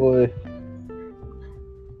me with.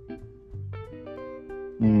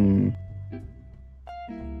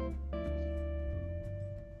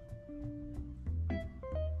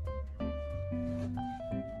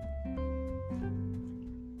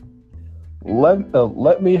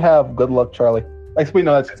 Let me have Good Luck, Charlie. Actually,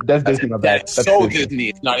 no, that's Disney. My bad. That's That's so Disney.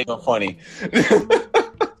 It's not even funny.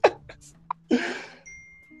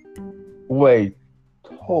 Wait,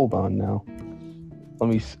 hold on now. Let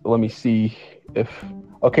me see if.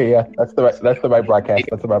 Okay, yeah, that's the right broadcast.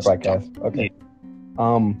 That's the right broadcast. Okay.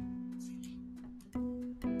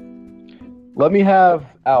 Let me have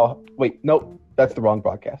Al. Wait, nope, that's the wrong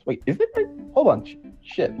broadcast. Wait, is it right? Hold on.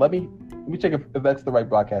 Shit. Let me check if that's the right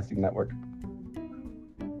broadcasting network.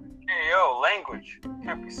 Hey, yo, language.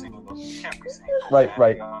 Can't be single. Can't be single.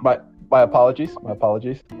 Right. My apologies.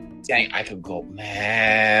 Dang, I could go,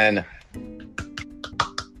 man.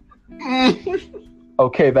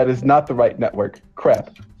 Okay, that is not the right network.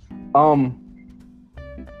 Crap. People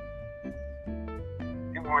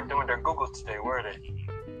weren't doing their Googles today, were they?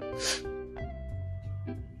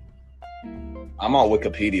 I'm on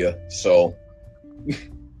Wikipedia, so.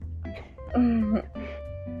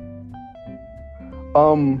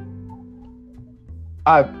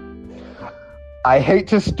 I hate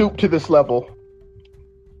to stoop to this level.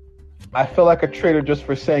 I feel like a traitor just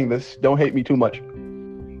for saying this. Don't hate me too much.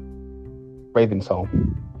 Raven's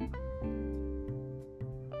Home.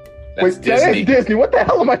 That's Wait, Disney. that is Disney. What the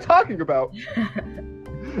hell am I talking about?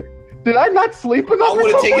 Did I not sleep enough? I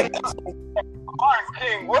would have taken that. Mark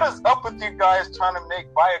King, what is up with you guys trying to make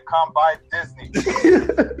Viacom buy Disney?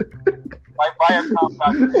 Like Viacom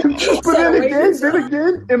got Disney. But then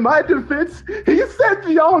again, in my defense, he said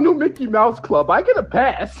the all new Mickey Mouse Club. I get a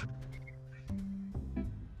pass.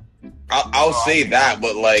 I'll say that,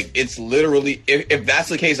 but like, it's literally, if that's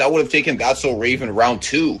the case, I would have taken That's So Raven round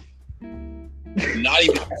 2. Not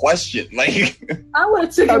even a question. Like, I would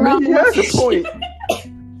have taken I round mean, he has a one. point.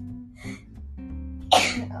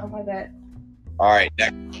 Oh my god. all right,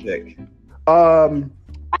 next pick.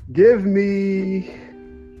 Give me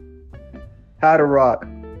How to Rock.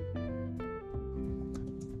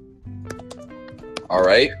 All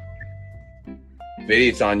right. Vinny,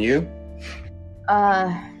 it's on you.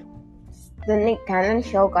 The Nick Cannon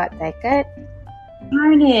show got taken.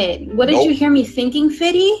 Darn it. What did Nope. you hear me thinking,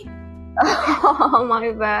 Fitty? Oh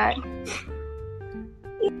my bad.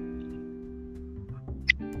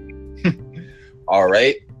 All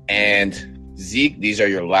right. And Zeke, these are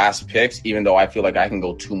your last picks, even though I feel like I can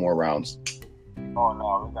go 2 more rounds. Oh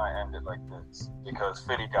no, we're gonna end it like this because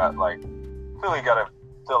Philly got to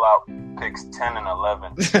fill out picks 10 and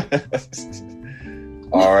 11.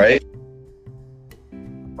 All right.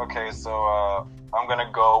 Okay, so I'm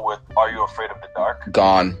gonna go with "Are You Afraid of the Dark"?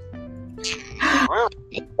 Gone.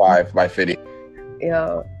 Really? 5 by Fiddy.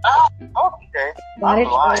 Yo, Okay. that I'm is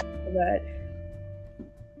blind. bad.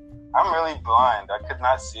 I'm really blind. I could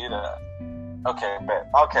not see that. Okay, bet.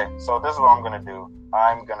 Okay, so this is what I'm gonna do.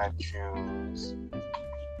 I'm gonna choose.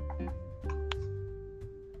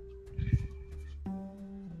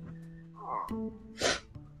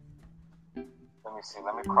 Let me see.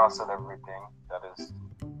 Let me cross out everything. That is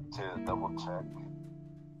to double check.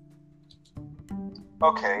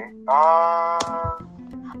 Okay.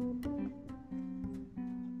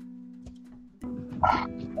 Let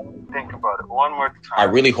me think about it one more time. I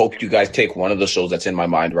really hope you guys take one of the shows that's in my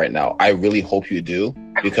mind right now. I really hope you do,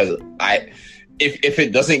 because if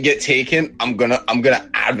it doesn't get taken, I'm gonna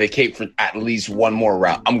advocate for at least one more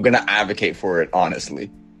round. I'm gonna advocate for it,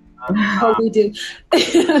 honestly. Oh, we do.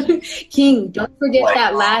 King, don't forget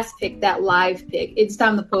that last pick, that live pick. It's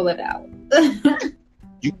time to pull it out.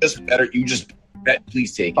 You just bet.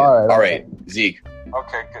 Please take it. All right. Zeke.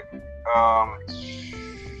 Okay, good.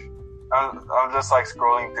 I'm just like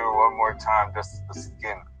scrolling through one more time, just the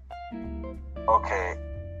skin. Okay,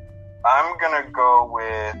 I'm gonna go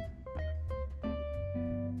with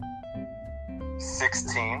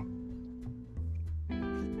 16.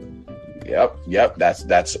 Yep. That's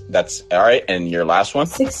all right. And your last one?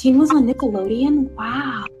 16 was on Nickelodeon?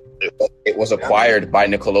 Wow. It was acquired by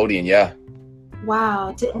Nickelodeon. Yeah. Wow.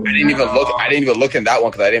 I didn't even look in that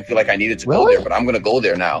one because I didn't feel like I needed to go there, but I'm gonna go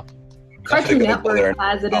there now. Cartoon Definitely gonna go Network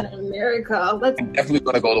has it in America. Let's I'm definitely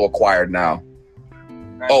gonna go to acquired now.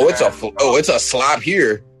 Oh, it's a slap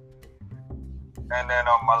here. And then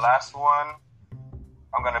on my last one,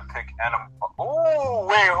 I'm gonna pick Animal. Oh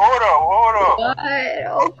wait, hold up.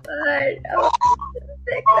 Oh God.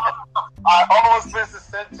 I almost missed a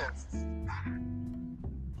sentence.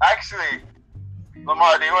 Actually,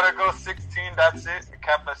 Lamar, do you want to go 16? That's it. You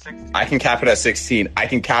cap at 16. I can cap it at 16.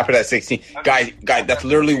 Guys, that's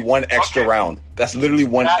literally one extra round. That's literally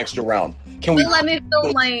one extra round. Can we? But let me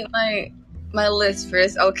fill my list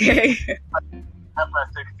first, okay? Cap at 16,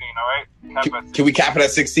 all right? Can we cap it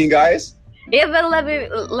at 16, guys? Yeah, but let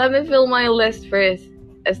me fill my list first.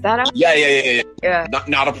 Is that all? Yeah. Yeah.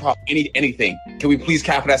 Not a problem. Anything. Can we please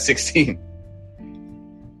cap it at 16?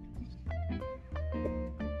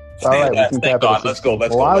 All right, we can Thank cap it God. at Let's go.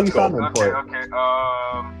 16. Why are you signing for it? Okay.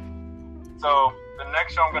 So the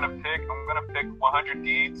next show I'm gonna pick 100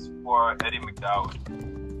 Deeds for Eddie McDowell.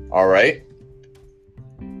 All right.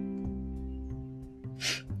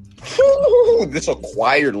 Whew, this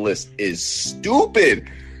acquired list is stupid.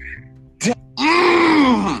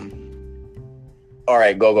 All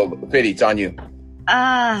right, go. Fiddy, it's on you.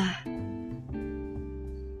 I'll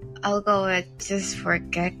go with Just for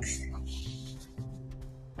Kicks.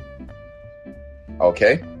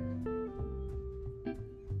 Okay.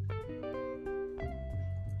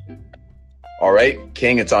 All right,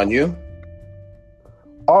 King, it's on you.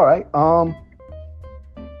 All right.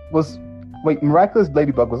 Miraculous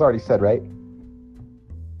Ladybug was already said, right?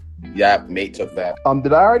 Yeah, mate took that.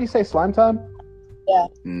 Did I already say Slime Time? Yeah.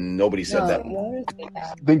 Nobody said that.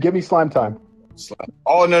 Then give me Slime Time.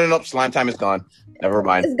 Oh no! Slime Time is gone. Never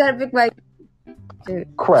mind. It's gotta pick my.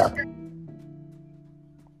 Crap.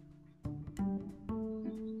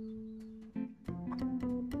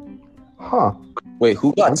 Huh. Wait,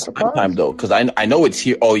 who got Slime Time though? Because I know it's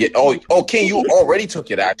here. Oh yeah. Oh, King, you already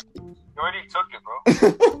took it. Actually. You already took it, bro.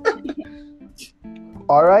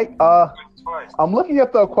 All right. Twice. I'm looking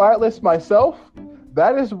at the acquired list myself.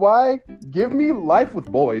 That is why. Give me Life with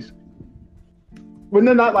Boys. Well,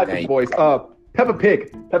 no, not Life with Boys. Peppa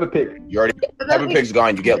Pig. You already. Peppa Pig's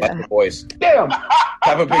gone. You get Life with Boys. Damn.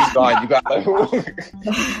 Peppa Pig's gone. You got Life with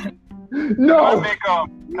No.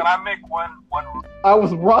 Can I make one? I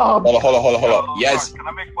was robbed. Hold on. Yes. Can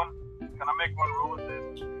I make one rule with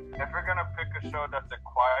this? If we're gonna pick a show that's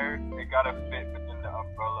acquired, it gotta fit within the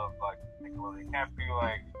umbrella of like Nickelodeon. It can't be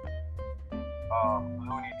like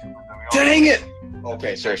Looney Tunes. Dang it.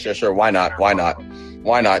 Okay, sure. Why not? Don't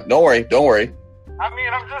worry. I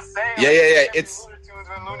mean, I'm just saying. Yeah. Like, It's Looney Tunes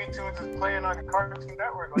when Looney Tunes is playing on Cartoon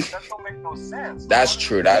Network. Like that don't make no sense. that's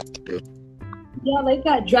true. Yeah, they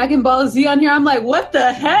got Dragon Ball Z on here. I'm like, what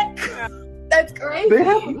the heck? That's crazy. They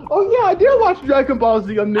have. Oh yeah, I did watch Dragon Ball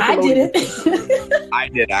Z on Nickelodeon. I did it. I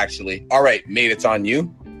did actually. All right, mate, it's on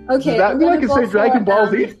you. Okay. Does that I'm mean I gonna can go say for, Dragon Ball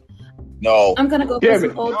Z? No. I'm gonna go Yeah, for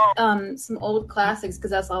but- some old classics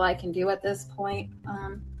because that's all I can do at this point.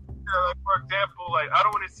 Yeah, like for example, like I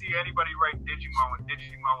don't want to see anybody write Digimon when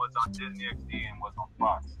Digimon was on Disney XD and was on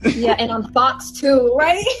Fox. Yeah, and on Fox too,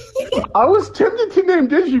 right? I was tempted to name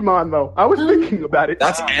Digimon though. I was thinking about it.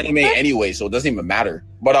 That's anime anyway, so it doesn't even matter.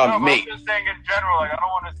 But No, but mate, I'm just saying in general, like I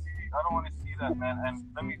don't want to see that, man. And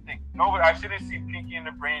let me think. No, but I shouldn't see Pinky in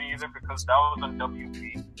the Brain either because that was on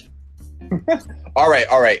WB. all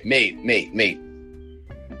right, mate.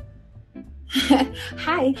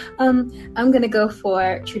 Hi. I'm gonna go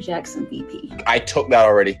for True Jackson VP. I took that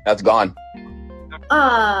already. That's gone.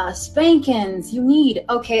 Spankins. You need.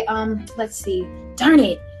 Okay. Let's see. Darn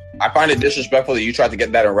it. I find it disrespectful that you tried to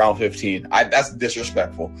get that in round 15. That's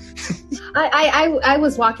disrespectful. I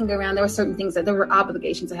was walking around. There were certain things that there were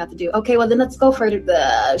obligations I had to do. Okay, well then let's go for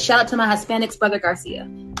the shout out to my Hispanics brother Garcia.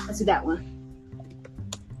 Let's do that one.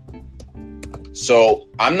 So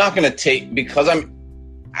I'm not gonna take because I'm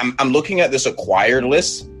looking at this acquired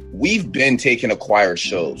list. We've been taking acquired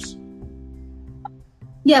shows.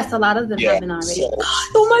 Yes, a lot of them Yeah, have been already. so-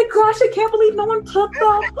 Oh my gosh! I can't believe no one took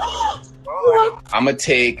them. What? I'm gonna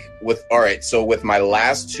take so with my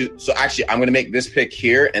last two. So actually, I'm gonna make this pick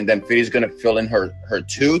here, and then Fiddy's gonna fill in her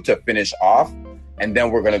two to finish off, and then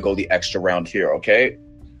we're gonna go the extra round here. Okay.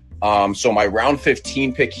 So my round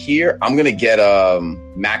 15 pick here, I'm gonna get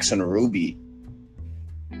Max and Ruby.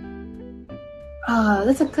 Oh,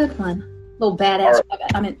 that's a good one. Little badass.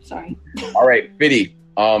 Sorry. All right, Fiddy.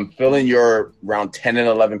 Fill in your round 10 and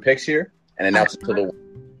 11 picks here, and announce it to the.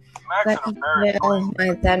 Max and a very Well,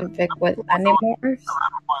 my then pick was Animorphs.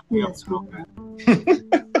 Yes,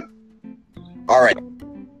 All right,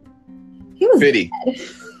 he was Fiddy.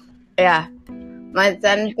 Yeah. My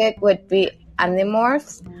then pick would be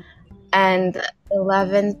Animorphs. And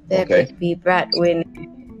 11th pick Okay. would be Breadwinner.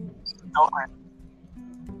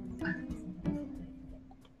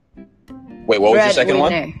 Wait, what was your second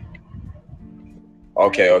one? Breadwinner.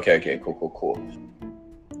 Okay. Cool.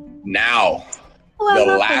 Now,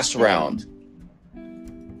 the last round.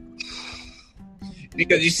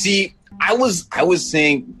 Because you see, I was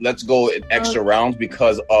saying let's go in extra rounds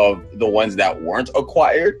because of the ones that weren't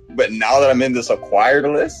acquired. But now that I'm in this acquired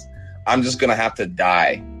list, I'm just gonna have to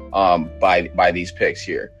die by these picks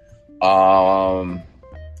here. So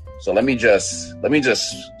let me just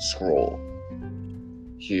scroll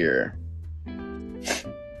here.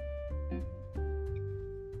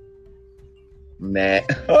 Man.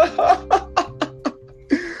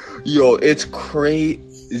 Yo, it's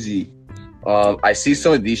crazy. I see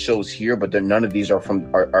some of these shows here, but none of these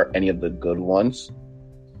are any of the good ones.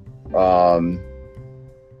 And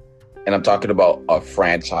I'm talking about a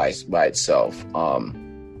franchise by itself.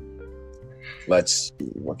 Let's see.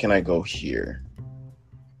 What can I go here?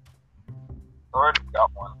 already got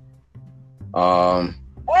one.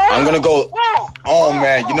 I'm gonna go. Oh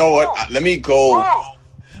man, you know what? Let me go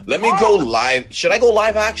live. Should I go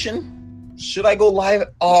live action? Should I go live?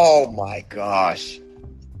 Oh my gosh.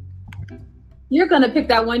 You're gonna pick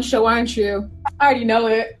that one show, aren't you? I already know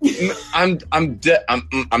it.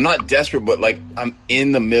 I'm not desperate, but like I'm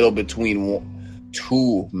in the middle between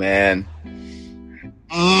two, man.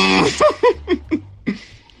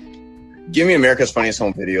 Give me America's Funniest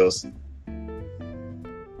Home Videos.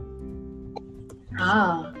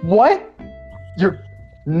 Ah. What? You're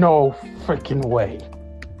no freaking way.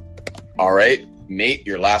 All right, mate,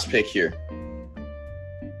 your last pick here.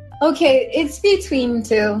 Okay, it's between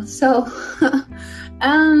two. So,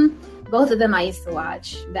 both of them I used to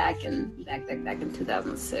watch back in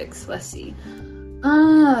 2006. Let's see.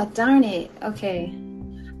 Darn it. Okay.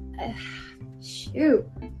 Shoot.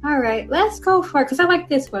 All right, let's go for it because I like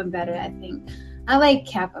this one better. I think I like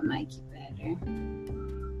Kappa Mikey better.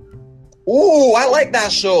 Ooh, I like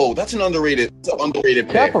that show. That's an underrated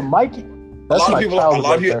pick. Kappa Mikey. A That's lot my of people, childhood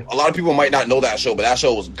right there. a lot of people might not know that show, but that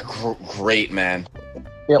show was great, man.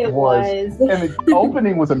 It was. And the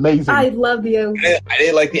opening was amazing. I love the. I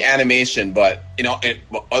didn't like the animation, but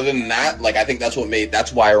but other than that, like I think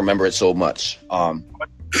that's why I remember it so much.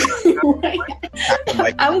 Right.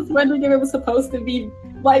 I was wondering if it was supposed to be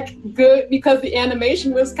like good because the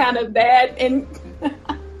animation was kind of bad and.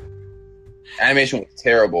 Animation was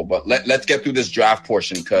terrible, but let's get through this draft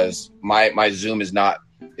portion because my Zoom is not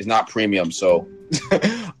premium. So,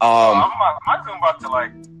 My Zoom about to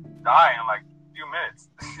like die in like a few minutes.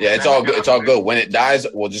 yeah, it's all good. It's all good. When it dies,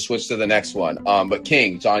 we'll just switch to the next one. But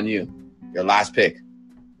King, it's on you. Your last pick.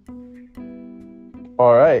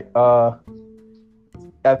 All right.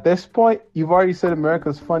 At this point, you've already said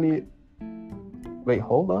America's Funny. Wait,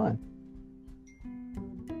 hold on.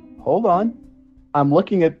 I'm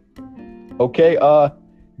looking at. Okay.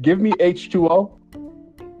 Give me H2O.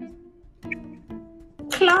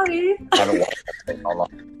 Chloe. I haven't watched that thing in how long.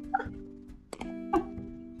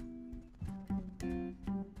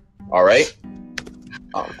 All right.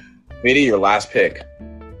 Vidi, your last pick.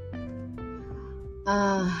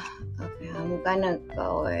 Okay, I'm gonna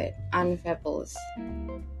go with Unfables.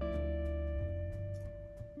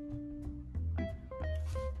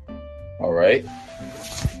 All right.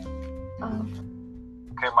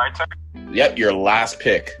 Okay, my turn. Yep, your last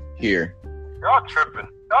pick here. Y'all tripping.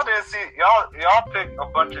 Y'all didn't see. Y'all picked a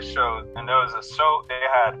bunch of shows, and there was a show. They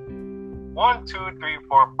had 1, 2, 3,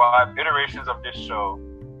 4, 5 iterations of this show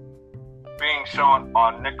being shown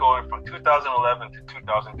on Nickelodeon from 2011 to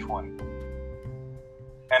 2020.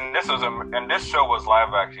 And this show was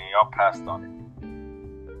live action. Y'all passed on it.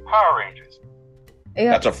 Power Rangers.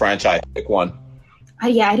 Yeah. That's a franchise. Pick one.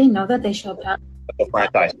 Yeah, I didn't know that they showed that. That's a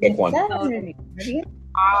franchise. Pick one. I don't even be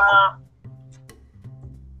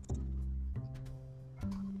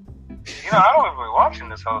watching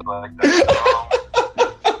this house like that.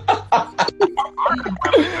 I remember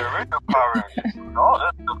the original Power Rangers. All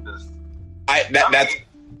that stuff is.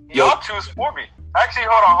 Y'all choose for me. Actually,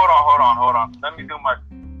 hold on. Let me do my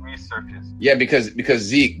researches. Yeah, because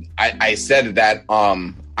Zeke, I said that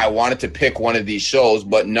I wanted to pick one of these shows,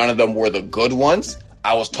 but none of them were the good ones.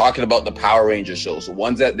 I was talking about the Power Ranger shows. The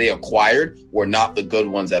ones that they acquired were not the good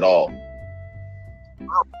ones at all.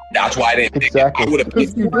 That's why I didn't pick it. I would have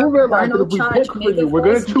picked You do realize that if we pick for you, we're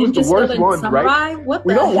going to choose the worst ones, right?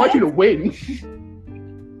 We don't want you to win.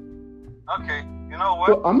 Okay, you know what?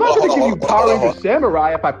 So I'm not going to give you Power Ranger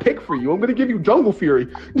Samurai if I pick for you. I'm going to give you Jungle Fury.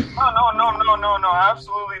 No,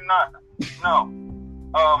 absolutely not. No.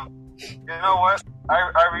 You know what?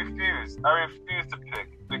 I refuse. I refuse to pick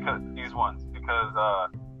these ones because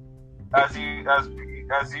as you guys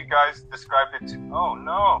described it to. Oh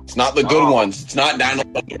no. It's not the good ones. It's not Dino.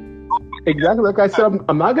 Exactly like I said,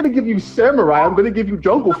 I'm not going to give you Samurai. I'm going to give you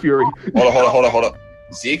Jungle Fury. Hold on.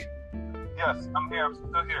 Zeke? Yes, I'm here. I'm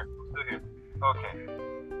still here. Okay.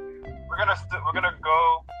 We're gonna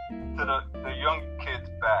go to the young kid's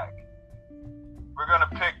bag. We're gonna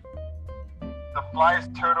pick the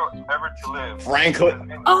flyest turtle ever to live. Franklin.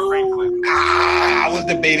 Franklin. I was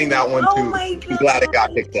debating that one too. My God. I'm glad it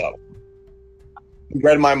got picked up. You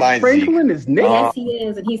read my mind, Franklin Zeke. is Nick. Yes, he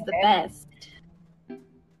is, and he's the best.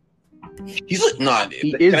 He's like, nah.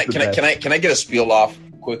 He is the best. Can I get a spiel off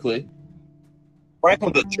quickly?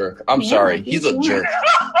 Franklin's a jerk. I'm sorry. He's a jerk.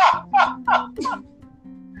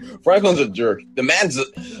 Franklin's a jerk. The man's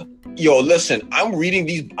yo, listen, I'm reading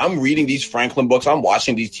these Franklin books. I'm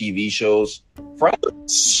watching these TV shows.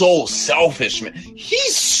 Franklin's so selfish, man.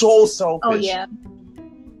 He's so selfish. Oh yeah.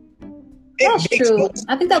 That's true.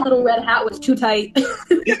 I think that little red hat was too tight.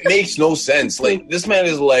 It makes no sense. Like this man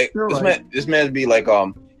is like this man be like,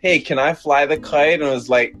 hey, can I fly the kite? And it's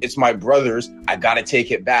like, it's my brother's. I gotta take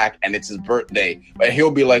it back, and it's his birthday. But he'll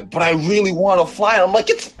be like, but I really want to fly. And I'm like,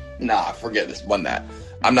 forget this. That.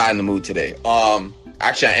 I'm not in the mood today.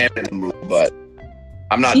 Actually, I am in the mood, but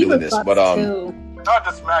I'm not doing this. But You're not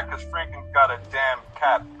just mad because Franklin got a damn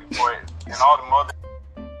cat before it, and all the mother.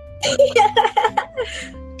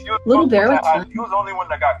 Little Bear. He was the only one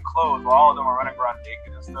that got clothes while all of them were running around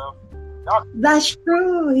naked and stuff. That's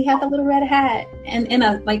true. He had the little red hat and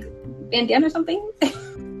a like bandana or something.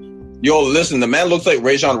 Yo, listen, the man looks like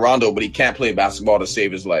Rajon Rondo, but he can't play basketball to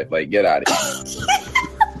save his life. Like, get out of here.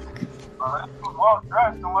 He was well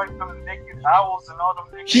dressed and like them naked owls and all them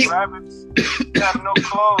naked rabbits. He had no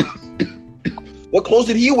clothes. What clothes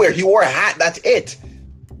did he wear? He wore a hat. That's it.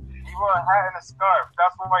 He wore a hat and a scarf.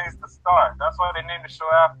 That's why he's the star. That's why they named the show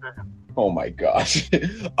after him. Oh my gosh.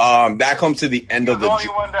 That comes to the end of the. He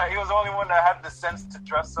was the only one that had the sense to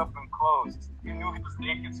dress up in clothes. He knew he was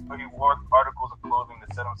naked, so he wore articles of clothing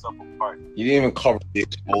to set himself apart. He didn't even cover the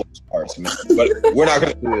exposed parts, man. But we're not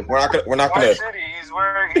gonna do this. We're not gonna. Why should he? He's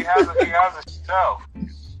wearing. He has a shell.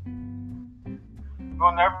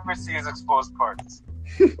 You'll never see his exposed parts.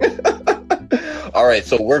 All right,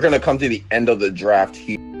 so we're gonna come to the end of the draft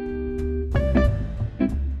here.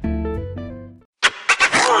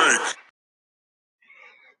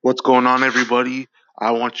 What's going on, everybody? I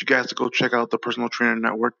want you guys to go check out the Personal Trainer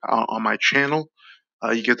Network on my channel.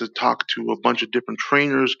 You get to talk to a bunch of different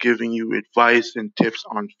trainers giving you advice and tips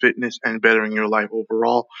on fitness and bettering your life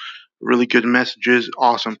overall. Really good messages,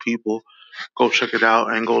 awesome people. Go check it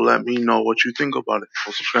out and go let me know what you think about it.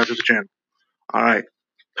 Go subscribe to the channel. All right.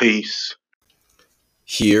 Peace.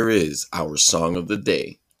 Here is our song of the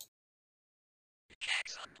day.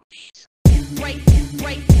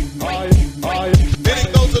 Then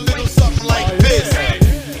it goes a little something like this.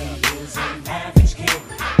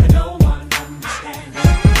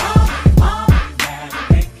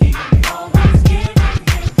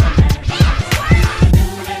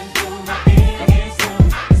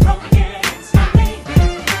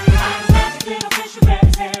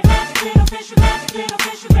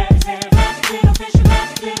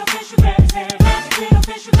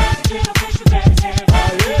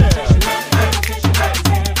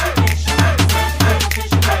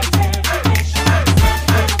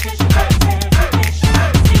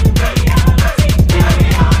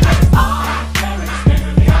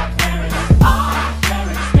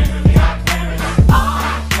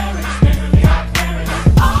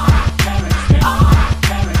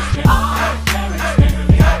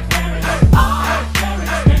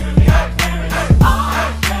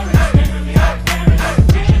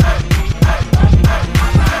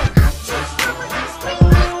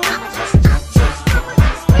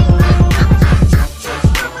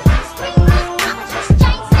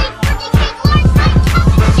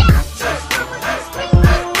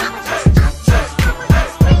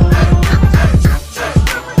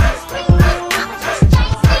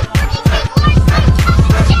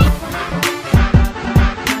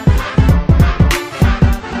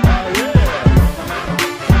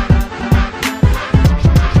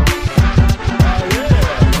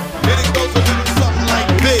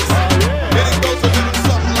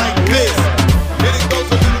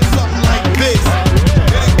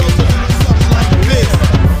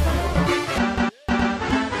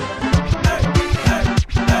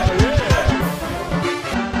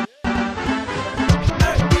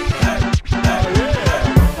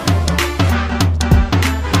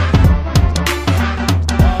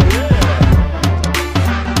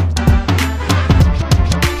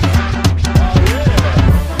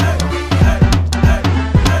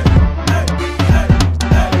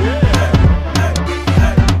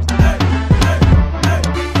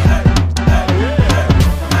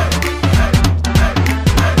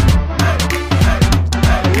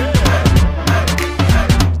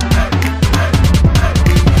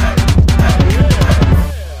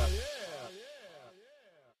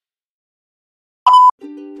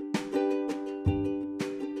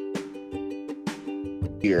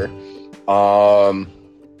 here.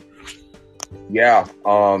 Yeah.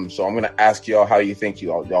 So I'm gonna ask y'all how you think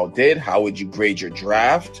y'all did. How would you grade your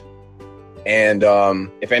draft? And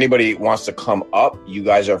if anybody wants to come up, you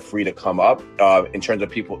guys are free to come up. In terms of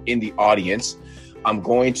people in the audience, I'm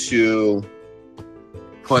going to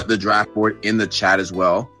put the draft board in the chat as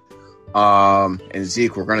well. And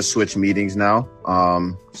Zeke, we're gonna switch meetings now.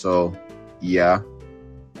 So yeah.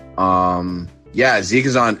 Yeah, Zeke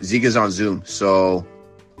is on Zoom. So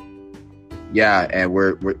yeah, and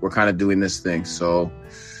we're kind of doing this thing. So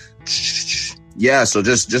yeah, so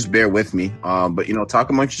just bear with me. But talk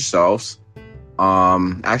amongst yourselves.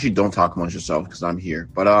 Actually don't talk amongst yourselves because I'm here.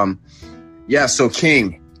 But yeah, so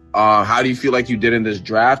King, how do you feel like you did in this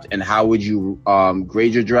draft, and how would you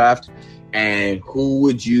grade your draft, and who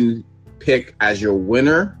would you pick as your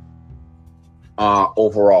winner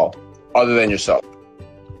overall, other than yourself?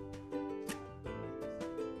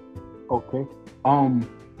 Okay.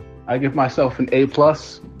 I give myself an A+.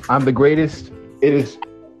 I'm the greatest. It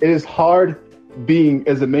is hard being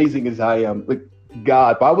as amazing as I am. Like,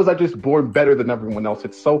 God, why was I just born better than everyone else?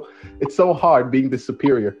 It's so hard being the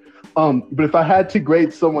superior. But if I had to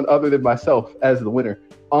grade someone other than myself as the winner,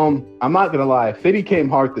 I'm not gonna lie, Fitty came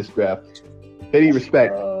hard this draft. Fitty,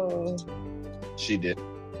 respect. She did.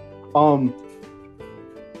 And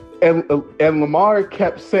Lamar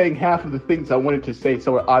kept saying half of the things I wanted to say,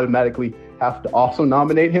 so I automatically have to also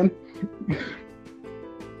nominate him.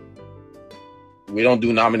 We don't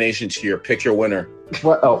do nominations here. Pick your winner.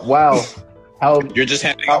 What? Oh, wow. You're just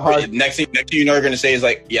handing out. Next thing you know, you're gonna say is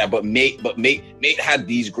like, yeah, but Mate had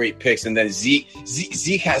these great picks, and then Zeke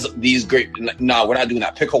has these great. No, we're not doing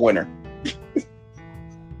that. Pick a winner.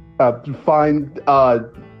 Fine.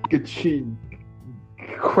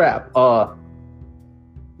 Crap.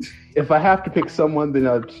 If I have to pick someone, then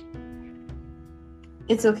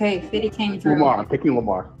It's okay. Fitty came through. Lamar. I'm picking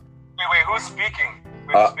Lamar. Wait, who's speaking?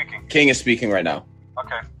 Who's speaking? King is speaking right now.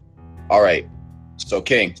 Okay. All right. So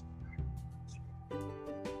King.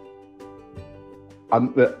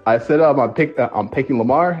 I'm picking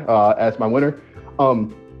Lamar as my winner. All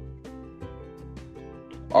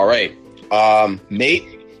right. Nate,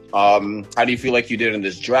 how do you feel like you did in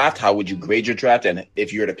this draft? How would you grade your draft? And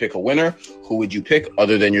if you were to pick a winner, who would you pick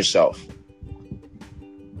other than yourself?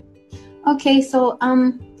 Okay, so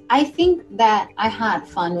I think that I had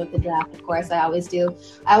fun with the draft. Of course, I always do.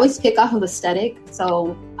 I always pick off of aesthetic.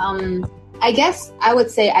 So I guess I would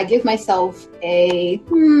say I give myself a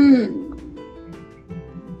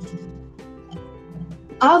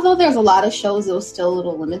Although there's a lot of shows, it was still a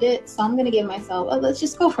little limited. So I'm going to give myself, let's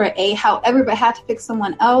just go for an A. However, if I had to pick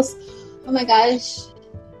someone else, oh my gosh,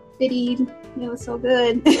 Fitty, it was so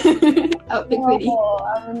good. I'll pick Fitty.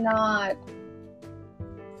 I'm not.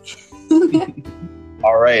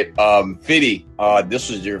 All right. Fitty,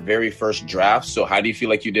 this was your very first draft. So how do you feel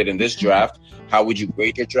like you did in this draft? How would you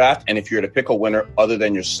grade your draft? And if you were to pick a winner other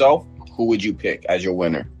than yourself, who would you pick as your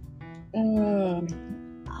winner?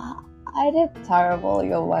 I did terrible,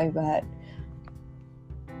 you're my bad.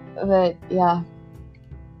 But yeah.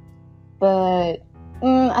 But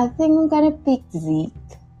I think I'm gonna pick Zeke.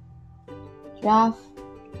 Draft.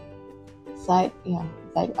 Side, yeah.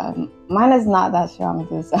 Like mine is not that strong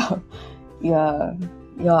too, so yeah.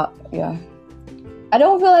 I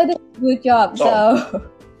don't feel I did a good job, so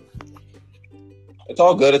it's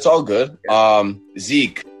all good. It's all good.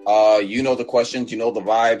 Zeke, you know the questions, you know the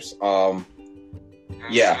vibes.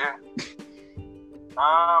 Yeah.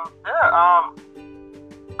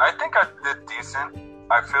 I think I did decent.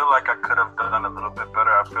 I feel like I could have done a little bit better.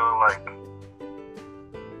 I feel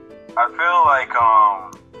like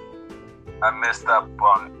I messed up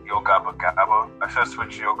on Yo Gabba Gabba. I should have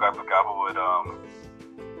switched Yo Gabba Gabba with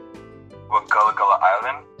Gullah Gullah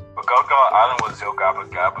Island. But Gullah Gullah Island was Yo Gabba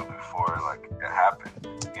Gabba before like it happened.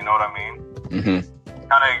 You know what I mean? Mm-hmm.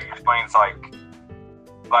 Kind of explains like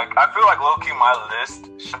I feel like low-key my list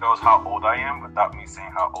shows how old I am without me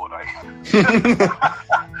saying how old I am.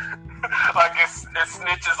 Like it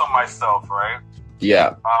snitches on myself, right?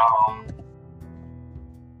 Yeah.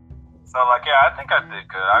 So like I think I did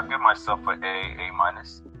good. I'd give myself an A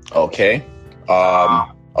minus. Okay.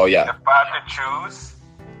 Oh yeah. If I had to choose,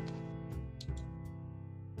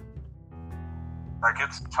 like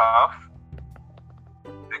it's tough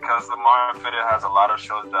because Lamar and Fitted has a lot of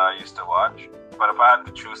shows that I used to watch. But if I had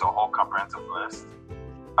to choose a whole comprehensive list,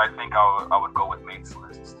 I think I would go with Mate's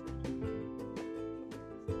list.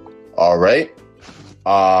 All right.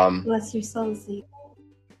 Bless your soul, Zeke.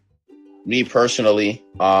 Me personally,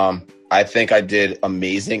 I think I did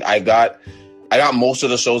amazing. I got most of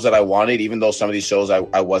the shows that I wanted, even though some of these shows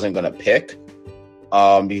I wasn't gonna pick.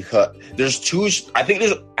 Because there's two. I think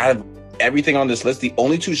there's out of everything on this list, the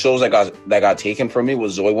only two shows that got taken from me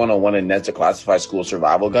was Zoey 101 and Ned's Declassified School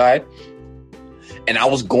Survival Guide. And I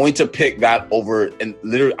was going to pick that over, and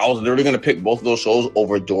I was literally going to pick both of those shows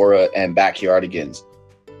over Dora and Backyardigans.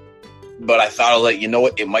 But I thought, you know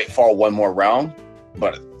what, it might fall one more round,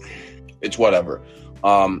 but it's whatever.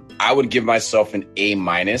 I would give myself an A-.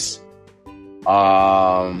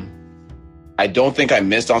 I don't think I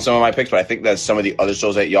missed on some of my picks, but I think that some of the other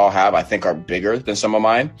shows that y'all have, I think, are bigger than some of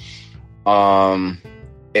mine.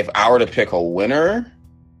 If I were to pick a winner,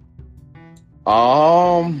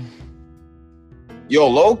 low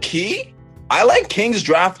key, I like King's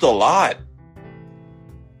Draft a lot.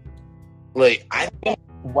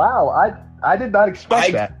 Wow, I did not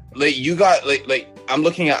expect that. You got I'm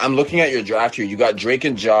looking at your draft here. You got Drake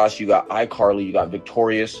and Josh, you got iCarly, you got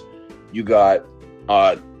Victorious, you got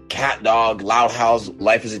Cat Dog, Loud House,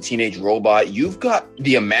 Life as a Teenage Robot. You've got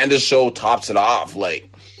The Amanda Show tops it off.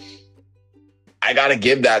 I gotta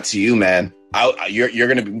give that to you, man. You're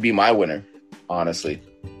gonna be my winner, honestly.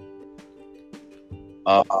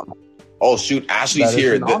 Oh shoot, Ashley's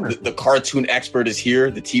here. The cartoon expert is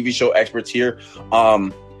here. The TV show expert's here.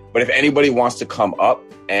 But if anybody wants to come up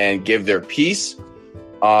and give their piece,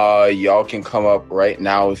 y'all can come up right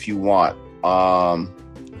now if you want.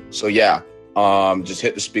 So yeah, just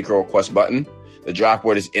hit the speaker request button. The draft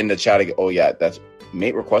board is in the chat again. Oh yeah, that's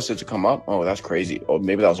Mate requested to come up. Oh, that's crazy. Oh,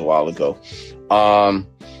 maybe that was a while ago.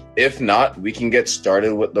 If not, we can get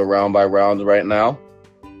started with the round by round right now.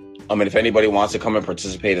 And if anybody wants to come and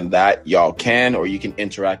participate in that, y'all can, or you can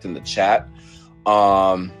interact in the chat.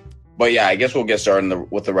 But yeah, I guess we'll get started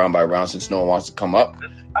with the round by round since no one wants to come up.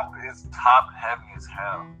 It's top heavy as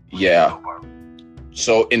hell. Yeah.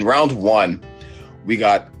 So in round one, we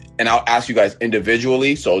got, and I'll ask you guys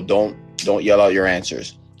individually, so don't yell out your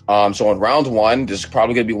answers. So in round one, this is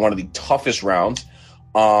probably going to be one of the toughest rounds.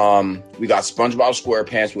 We got SpongeBob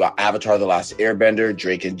SquarePants, we got Avatar: The Last Airbender,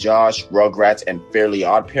 Drake and Josh, Rugrats, and Fairly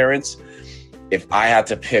Odd Parents. If I had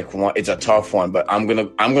to pick one, it's a tough one, but I'm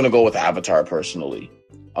gonna go with Avatar personally.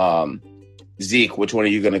 Zeke, which one are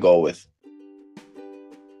you gonna go with?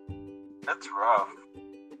 That's rough.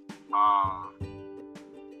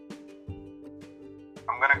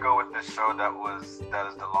 I'm gonna go with the show that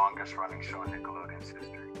is the longest running show in Nickelodeon's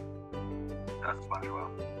history. That's SpongeBob.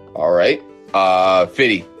 All right.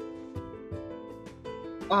 Fitty.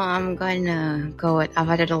 I'm gonna go with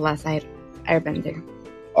Avatar: The Last Airbender.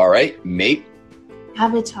 All right, Mate.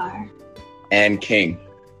 Avatar. And King.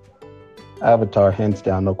 Avatar, hands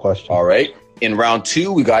down, no question. All right. In round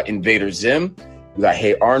two, we got Invader Zim, we got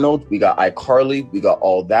Hey Arnold, we got iCarly, we got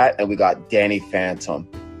All That, and we got Danny Phantom.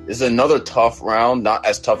 This is another tough round, not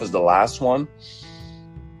as tough as the last one.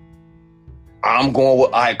 I'm going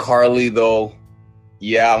with iCarly, though.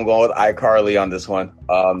 Yeah, I'm going with iCarly on this one.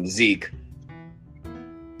 Zeke.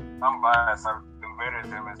 I'm biased. Invader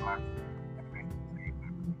Zim is my favorite.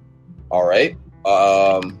 All right.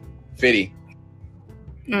 Fitty.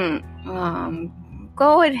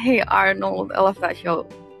 Go with Hey Arnold. I love that show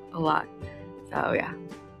a lot. So yeah.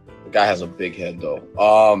 The guy has a big head though.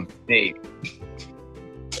 Dave.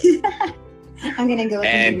 I'm gonna go with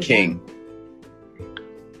and King.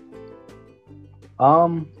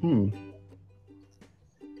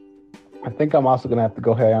 I think I'm also gonna have to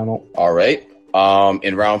go Hey Arnold. All right.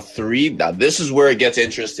 In round three, now this is where it gets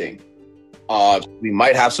interesting. We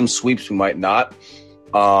might have some sweeps, we might not.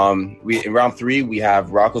 In round three, we have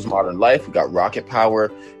Rocko's Modern Life. We got Rocket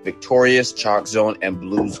Power, Victorious, Chalk Zone, and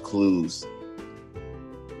Blue's Clues.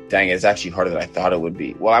 Dang, it's actually harder than I thought it would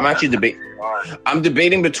be. Well, I'm actually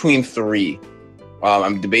debating between three.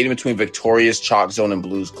 I'm debating between Victorious, Chalk Zone, and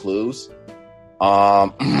Blue's Clues.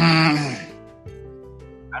 I'm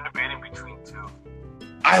debating between two.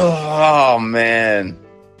 Oh man.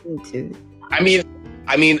 Me too. I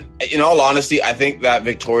mean, in all honesty, I think that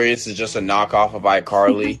Victorious is just a knockoff of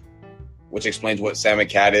iCarly, which explains what Sam and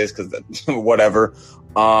Cat is, because whatever.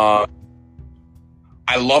 I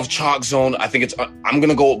love Chalk Zone. I think I'm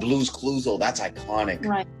gonna go with Blue's Clues, though. That's iconic.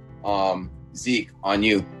 Right. Zeke, on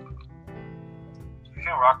you. You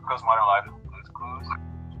know, Rocko's Modern Life and Blue's Clues.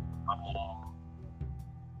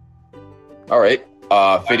 All right.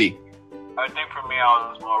 Fitty. I think for me,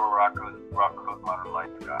 I was more of a Rocko's Modern Life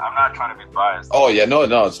guy. I'm not trying to be biased. Oh yeah, no,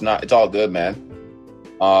 it's not. It's all good, man.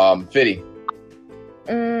 Fitty.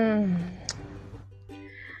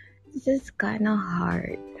 This is kind of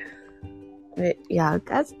hard. But yeah,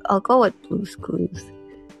 I'll go with Blue's Clues.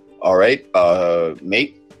 All right,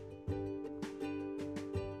 Mate.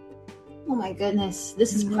 Oh my goodness,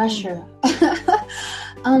 this is pressure.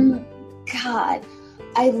 God,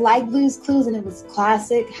 I like Blue's Clues and it was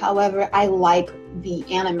classic. However, I like the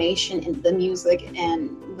animation and the music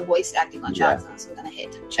and the voice acting on Jackson, so I'm gonna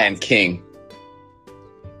hit Jackson. And King.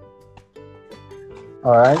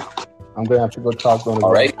 All right. I'm gonna have to go talk on it.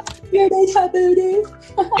 All right. Yeah, they top booty.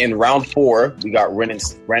 In round 4, we got Ren and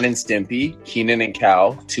Stimpy, Keenan and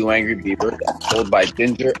Cal, Two Angry Beavers, Told by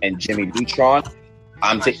Ginger and Jimmy Neutron.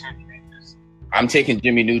 I'm taking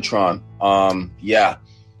Jimmy Neutron. Yeah.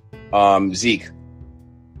 Zeke.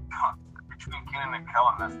 Between Keenan and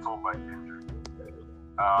Cal, and that's Told by Ginger.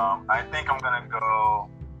 I think I'm gonna go.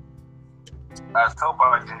 As Told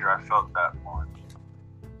by Ginger, I felt that one.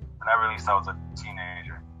 When I released, I was a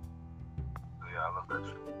teenager. So yeah, I love that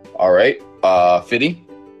shit. All right. Fiddy.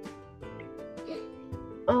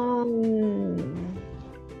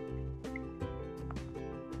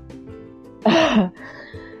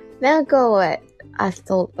 Now go with As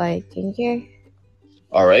Told by Ginger.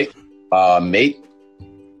 All right. Mate.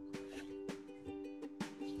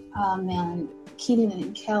 Oh man, Keenan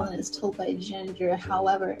and Kellen is Told by Ginger.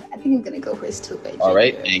 However, I think I'm gonna go for his Told by Ginger. All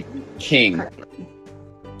right. And King.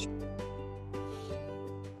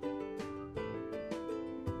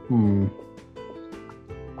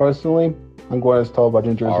 Personally, I'm going as Told by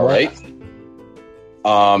Ginger as well.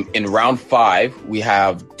 All right. In round 5, we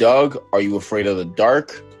have Doug, Are You Afraid of the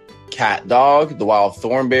Dark? Cat Dog, The Wild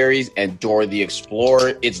Thornberries, and Dora the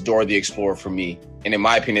Explorer. It's Dora the Explorer for me. And in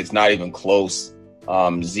my opinion, it's not even close.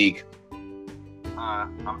 Zeke.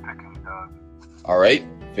 I'm picking Doug. All right.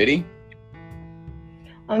 Fiddy.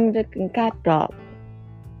 I'm picking Cat Dog.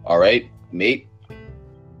 All right. Mate.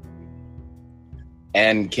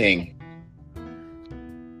 And King.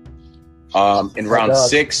 In round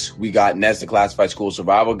 6, we got Nez, the Classified School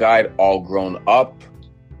Survival Guide, All Grown Up,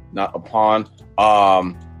 Not Upon.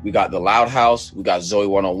 We got The Loud House, we got Zoe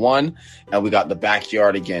 101, and we got The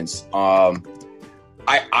Backyard Against.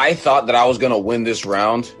 I thought that I was gonna win this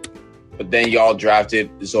round, but then y'all drafted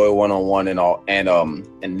Zoe 101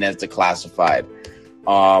 and Nez, the Classified.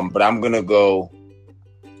 But I'm gonna go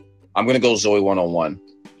Zoe 101.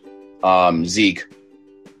 Zeke.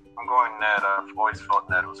 I'm going Ned. I've always felt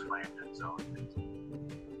Ned was framed in Zoe.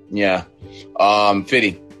 Yeah.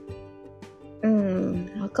 Fiddy.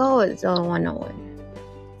 I'll go with Zoe 101.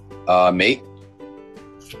 Mate.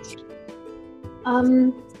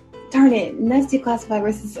 Darn it, Nesty Classified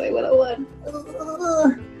versus Zoe 101.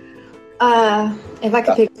 If I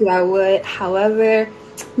could pick two, I would. However,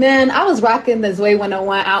 man, I was rocking the Zoe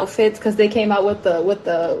 101 outfits because they came out with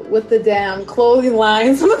the damn clothing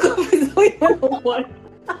lines. I'm gonna go for Zoe 101.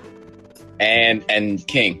 And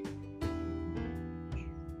King.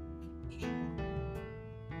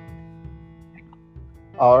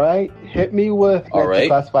 All right, hit me with All right.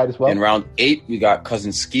 Classified as well. In round 8, we got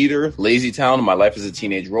Cousin Skeeter, Lazy Town, My Life as a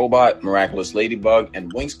Teenage Robot, Miraculous Ladybug,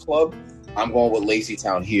 and Winx Club. I'm going with Lazy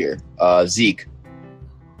Town here. Zeke.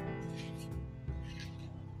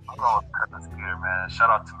 I'm going with Cousin Skeeter, man.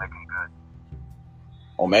 Shout out to Megan Good.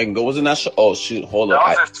 Oh, Megan Good was in that show? Oh, shoot, hold up.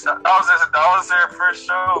 That was their first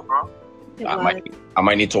show, bro. I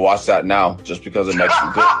might need to watch that now just because of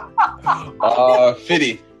Megan Good.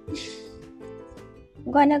 Fiddy.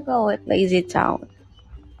 I'm gonna go with Lazy Town.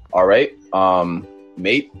 All right.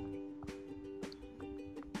 Mate.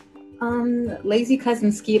 Lazy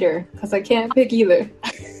Cousin Skeeter, because I can't pick either.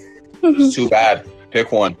 It's too bad.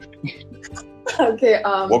 Pick one. Okay.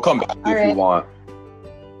 We'll come back if you want.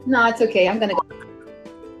 No, it's okay. I'm gonna go.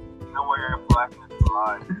 You know where your blackness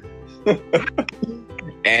lies.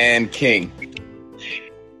 And King.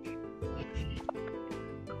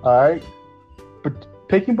 All right. But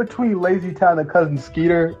picking between Lazy Town and Cousin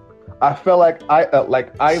Skeeter, I feel like I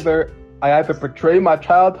either portray my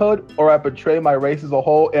childhood or I portray my race as a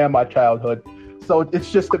whole and my childhood. So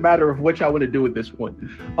it's just a matter of which I want to do with this one.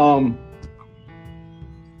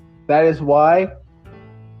 That is why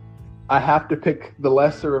I have to pick the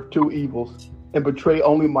lesser of two evils and portray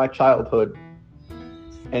only my childhood.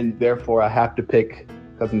 And therefore I have to pick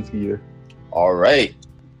Cousin Skeeter. All right.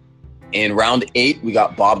 In round 8, we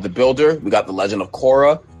got Bob the Builder. We got The Legend of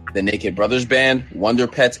Korra, The Naked Brothers Band, Wonder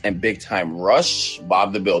Pets, and Big Time Rush.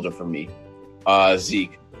 Bob the Builder for me.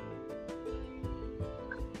 Zeke.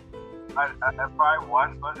 If I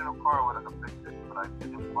watched Legend of Korra, I would have picked it, but I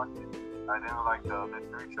didn't watch it. I didn't like the other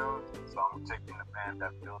 3 shows, so I'm taking the band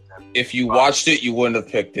that built that. If you watched it, you wouldn't have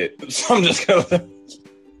picked it. So I'm just gonna.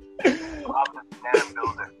 Bob the damn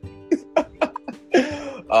builder.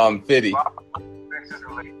 Fiddy. Bob fixes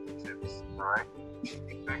relationships, alright?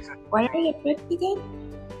 What are your picks again?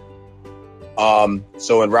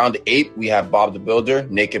 So in round 8, we have Bob the Builder,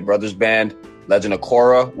 Naked Brothers Band, Legend of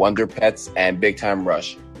Korra, Wonder Pets, and Big Time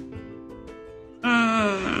Rush.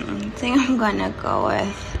 think I'm gonna go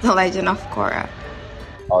with The Legend of Korra.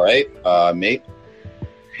 All right, mate.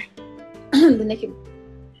 The Naked.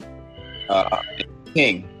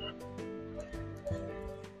 King.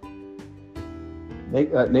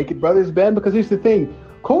 Naked Brothers band, because here's the thing.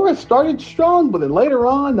 Korra started strong, but then later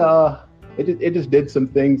on, it just did some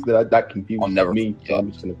things that confused me. So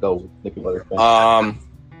I'm just gonna go with Naked Brothers band.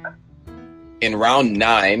 In round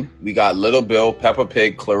 9, we got Little Bill, Peppa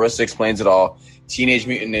Pig, Clarissa Explains It All, Teenage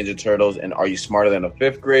Mutant Ninja Turtles, and Are You Smarter Than a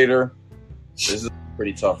Fifth Grader? This is a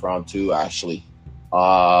pretty tough round 2, actually.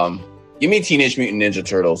 Give me Teenage Mutant Ninja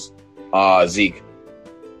Turtles. Zeke.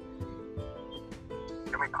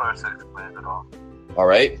 Give me Clarissa Explains It All. All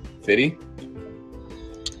right, Fiddy.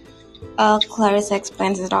 Clarissa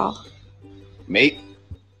Explains It All. Mate.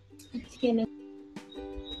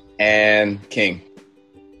 And King.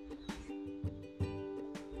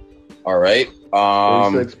 All right.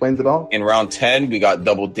 Clarissa Explains It All. In round 10, we got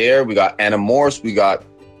Double Dare, we got Animorphs, we got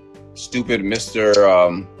Stupid Mr.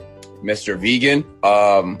 Vegan,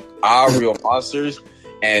 Real Monsters,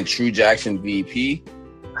 and True Jackson VP.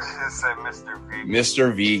 I said Mr. Vegan.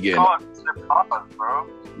 Mr. Vegan. Come on, Mr. Papas, bro.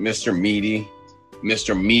 Mr. Meaty.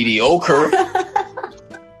 Mr. Mediocre.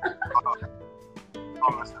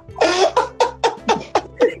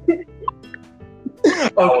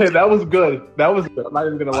 Okay, that was good. That was good. I'm not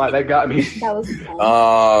even gonna lie, that got me. That was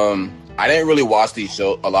fun. I didn't really watch a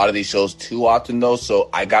lot of these shows too often though, so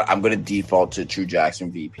I'm gonna default to True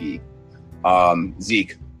Jackson VP.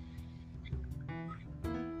 Zeke.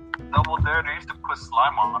 Double Dare, they used to put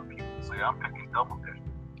slime on people, so yeah, I'm picking Double Dare.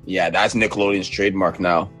 Yeah, that's Nickelodeon's trademark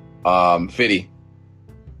now. Fiddy.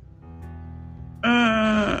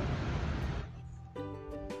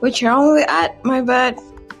 Which round are we at? My bad.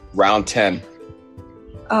 Round 10.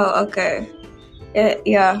 Oh, okay.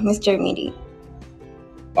 Yeah, Mr. Meaty.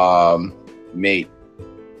 Mate.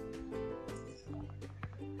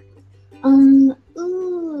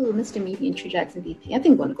 Mr. Meaty and True Jackson VP. I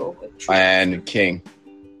think I'm gonna go with True. And King.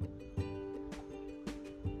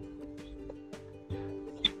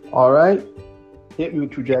 All right. Hit me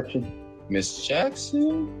with True Jackson. Miss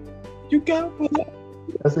Jackson, you got me.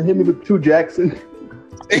 I said, hit me with True Jackson.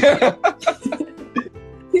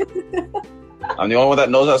 I'm the only one that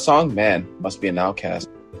knows that song? Man, must be an outcast.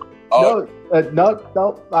 Oh. No,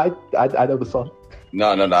 I know the song. No,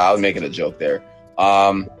 I was making a joke there.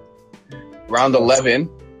 Round 11.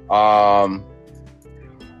 Hold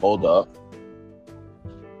up.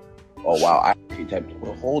 Oh, wow. I actually typed.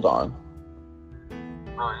 Well, hold on.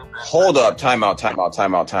 Hold up. Time out. 2,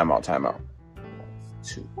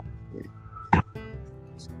 3.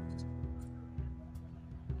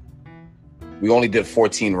 We only did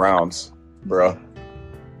 14 rounds, bro.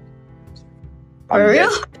 For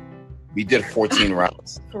real? We did 14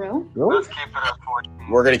 rounds. For real? Let's keep it at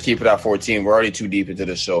 14. We're gonna keep it at 14. We're already too deep into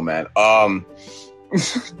the show, man.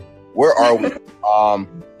 Where are we?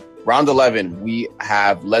 Round 11, we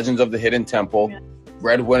have Legends of the Hidden Temple,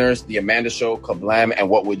 Breadwinners, The Amanda Show, Kablam, and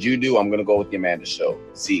What Would You Do? I'm gonna go with The Amanda Show.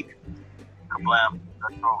 Zeke. Kablam.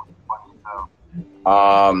 That's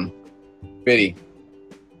all. Biddy.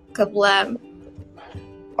 Kablam.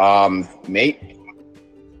 Mate.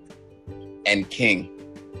 And King.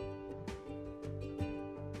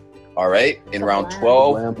 All right. In round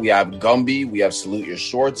 12, we have Gumby, we have Salute Your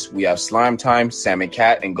Shorts, we have Slime Time, Sam and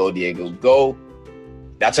Cat, and Go Diego Go.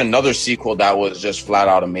 That's another sequel that was just flat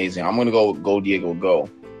out amazing. I'm gonna go with Go Diego Go,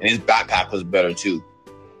 and his backpack was better too.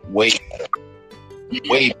 Way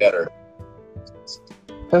better.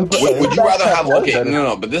 Would you rather have? Okay,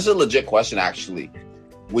 no. But this is a legit question, actually.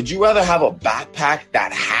 Would you rather have a backpack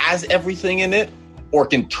that has everything in it, or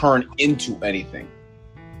can turn into anything?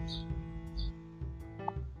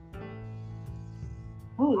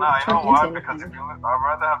 No, you know why? Because I'd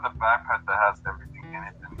rather have the backpack that has everything in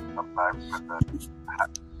it than a backpack that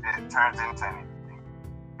it turns into anything.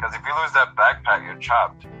 Because if you lose that backpack, you're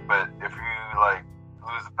chopped. But if you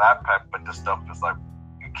lose the backpack, but the stuff is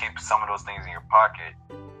you keep some of those things in your pocket,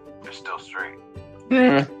 you're still straight.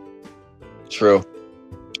 True.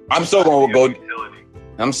 I'm still going with Go.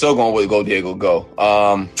 I'm still going with Go Diego Go.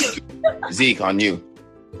 Zeke, on you.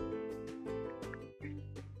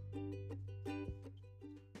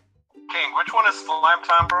 King, which one is Slime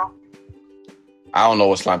Time, bro? I don't know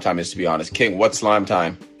what Slime Time is, to be honest. King, what's Slime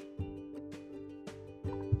Time?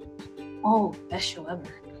 Oh, best show ever.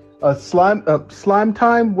 Slime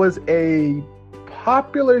Time was a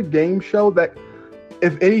popular game show that,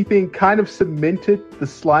 if anything, kind of cemented the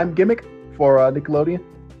slime gimmick for Nickelodeon.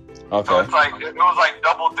 Okay. So it was like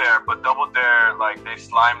Double Dare, but Double Dare, they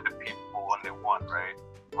slimed the people when they won, right?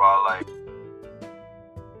 While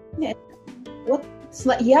yeah. What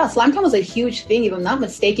Slime Time was a huge thing. If I'm not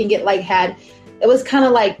mistaken, it was kind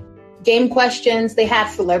of like game questions. They had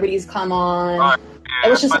celebrities come on. Yeah, it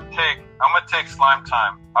was just. I'm gonna take Slime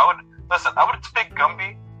Time. I would take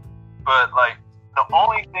Gumby, but like the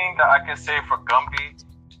only thing that I can say for Gumby,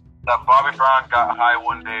 that Bobby Brown got high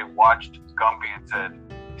one day, watched Gumby and said,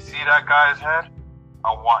 "You see that guy's head?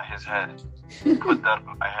 I want his head. Put that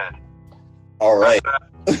on my head." All right. I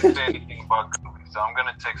didn't say anything about Gumby, so I'm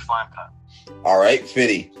gonna take Slime Time. All right,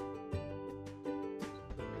 Fitty.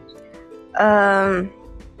 I'll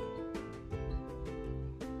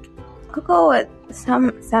go with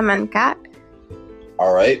Sam and Cat.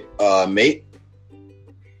 All right, Mate.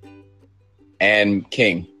 And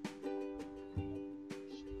King.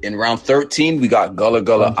 In round 13, we got Gullah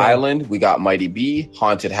Gullah Island. We got Mighty B,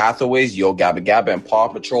 Haunted Hathaways, Yo Gabba Gabba, and Paw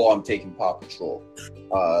Patrol. I'm taking Paw Patrol.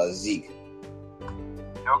 Zeke.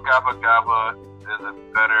 Yo Gabba Gabba is a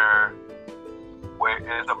better way.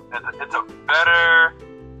 It's a better,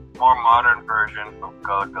 more modern version of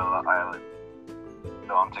Gullah Gullah Island.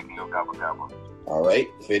 So I'm taking Yo Gabba Gabba. All right,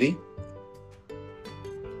 Fitty.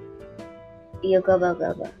 Yo Gabba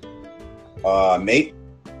Gabba. Mate.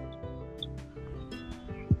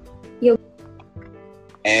 Yo.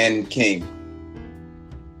 And King.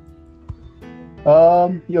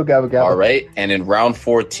 Yo Gabba Gabba. All right, and in round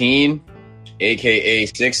 14, aka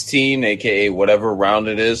 16, aka whatever round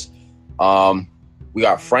it is, we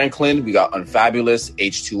got Franklin, we got Unfabulous,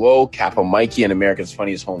 H2O, Kappa Mikey, and America's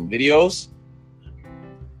Funniest Home Videos.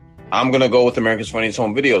 I'm gonna go with America's Funniest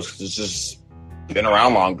Home Videos because it's just been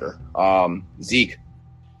around longer. Zeke.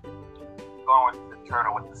 Going with the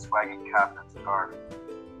turtle with the swaggy cap and scarf.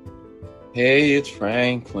 Hey, it's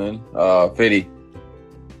Franklin. Fitty.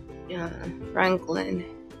 Yeah, Franklin.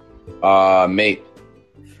 Mate.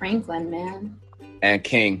 Franklin, man. And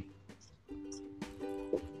King.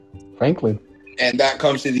 Franklin. And that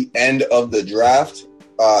comes to the end of the draft,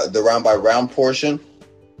 the round by round portion.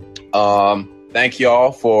 Thank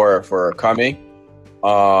y'all for coming.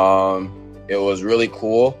 It was really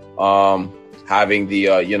cool. Having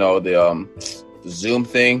the Zoom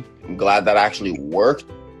thing. I'm glad that actually worked.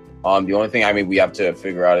 The only thing we have to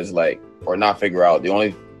figure out is the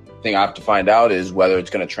only thing I have to find out is whether it's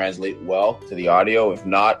going to translate well to the audio. If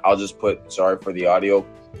not, I'll just put sorry for the audio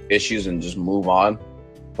issues and just move on.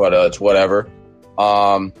 But it's whatever.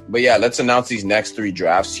 But yeah, let's announce these next 3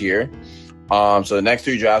 drafts here. So the next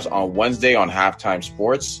 3 drafts on Wednesday on Halftime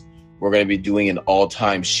Sports, we're going to be doing an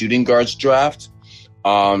all-time shooting guards draft.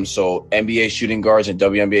 So NBA shooting guards and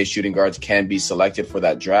WNBA shooting guards can be selected for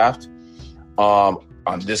that draft.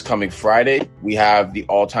 On this coming Friday, we have the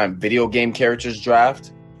all-time video game characters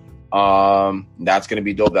draft. That's going to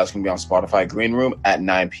be dope. That's going to be on Spotify Green Room at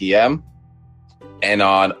 9 p.m. And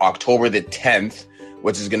on October the 10th,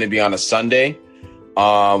 which is going to be on a Sunday,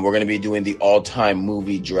 we're going to be doing the all-time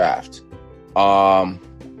movie draft.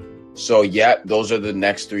 So yeah, those are the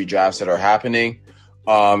next 3 drafts that are happening.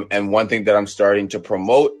 And one thing that I'm starting to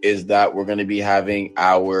promote is that we're going to be having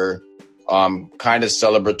our kind of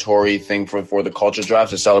celebratory thing for the culture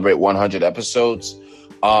draft to celebrate 100 episodes.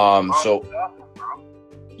 So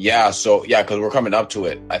because we're coming up to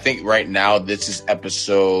it. I think right now this is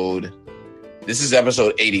episode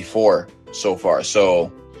 84 so far.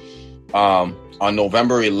 So on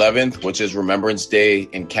November 11th, which is Remembrance Day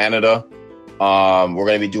in Canada, we're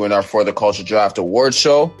going to be doing our For the Culture Draft award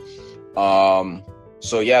show.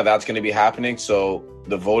 So yeah, that's going to be happening. So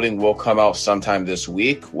the voting will come out sometime this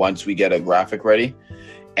week once we get a graphic ready.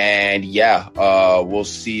 And yeah, we'll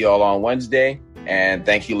see y'all on Wednesday. And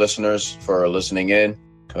thank you, listeners, for listening in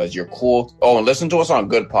because you're cool. Oh, and listen to us on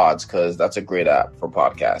Good Pods because that's a great app for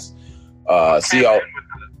podcasts. See y'all.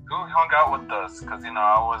 Who hung out with us? Because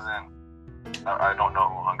I don't know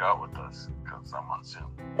who hung out with us because I'm on Zoom.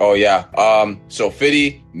 Oh yeah. So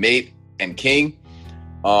Fitty, Mate, and King,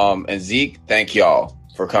 and Zeke, thank y'all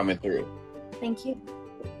for coming through. Thank you.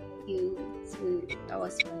 You too. That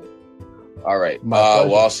was fun. All right.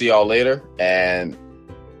 Well, I'll see y'all later and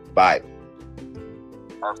bye.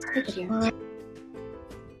 Take care.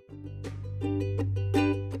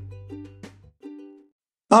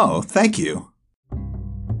 Oh, thank you.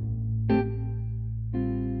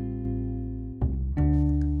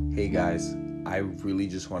 Hey guys, I really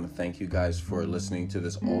just want to thank you guys for listening to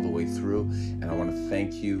this all the way through. And I want to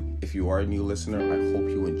thank you. If you are a new listener, I hope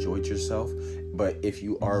you enjoyed yourself. But if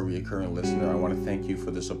you are a recurring listener, I want to thank you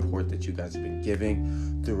for the support that you guys have been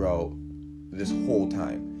giving throughout this whole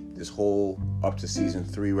time, this whole up to season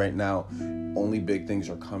 3 right now. Only big things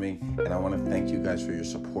are coming. And I want to thank you guys for your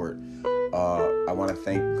support. I want to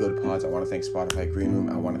thank Good Pods. I want to thank Spotify Green Room.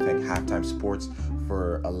 I want to thank Halftime Sports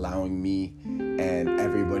for allowing me and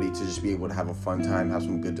everybody to just be able to have a fun time, have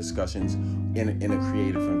some good discussions in a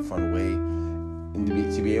creative and fun way. And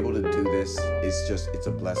to be able to do this it's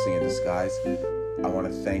a blessing in disguise. I want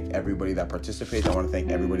to thank everybody that participates. I want to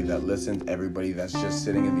thank everybody that listens, everybody that's just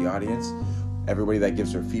sitting in the audience, everybody that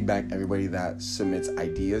gives their feedback, everybody that submits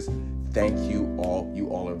ideas. Thank you all. You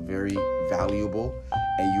all are very valuable,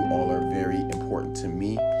 and you all are very important to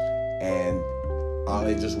me. And all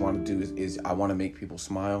I just want to do is I want to make people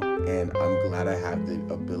smile, and I'm glad I have the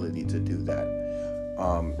ability to do that.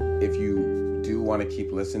 If you do want to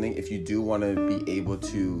keep listening, if you do want to be able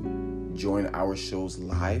to join our shows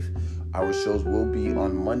live, our shows will be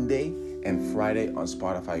on Monday and Friday on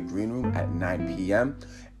Spotify Green Room at 9 p.m.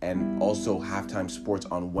 and also Halftime Sports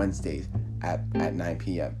on Wednesdays at 9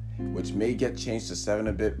 p.m., which may get changed to 7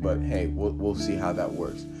 a bit, but hey, we'll see how that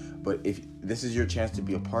works. But if this is your chance to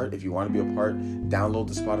be a part, if you want to be a part, download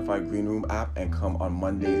the Spotify Green Room app and come on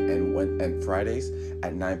Mondays and Fridays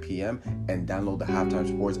at 9 p.m. and download the Halftime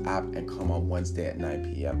Sports app and come on Wednesday at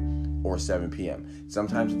 9 p.m. or 7 p.m.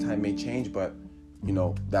 Sometimes the time may change, but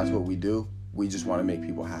that's what we do. We just want to make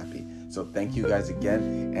people happy. So thank you guys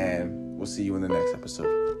again, and we'll see you in the next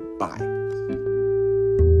episode. Bye.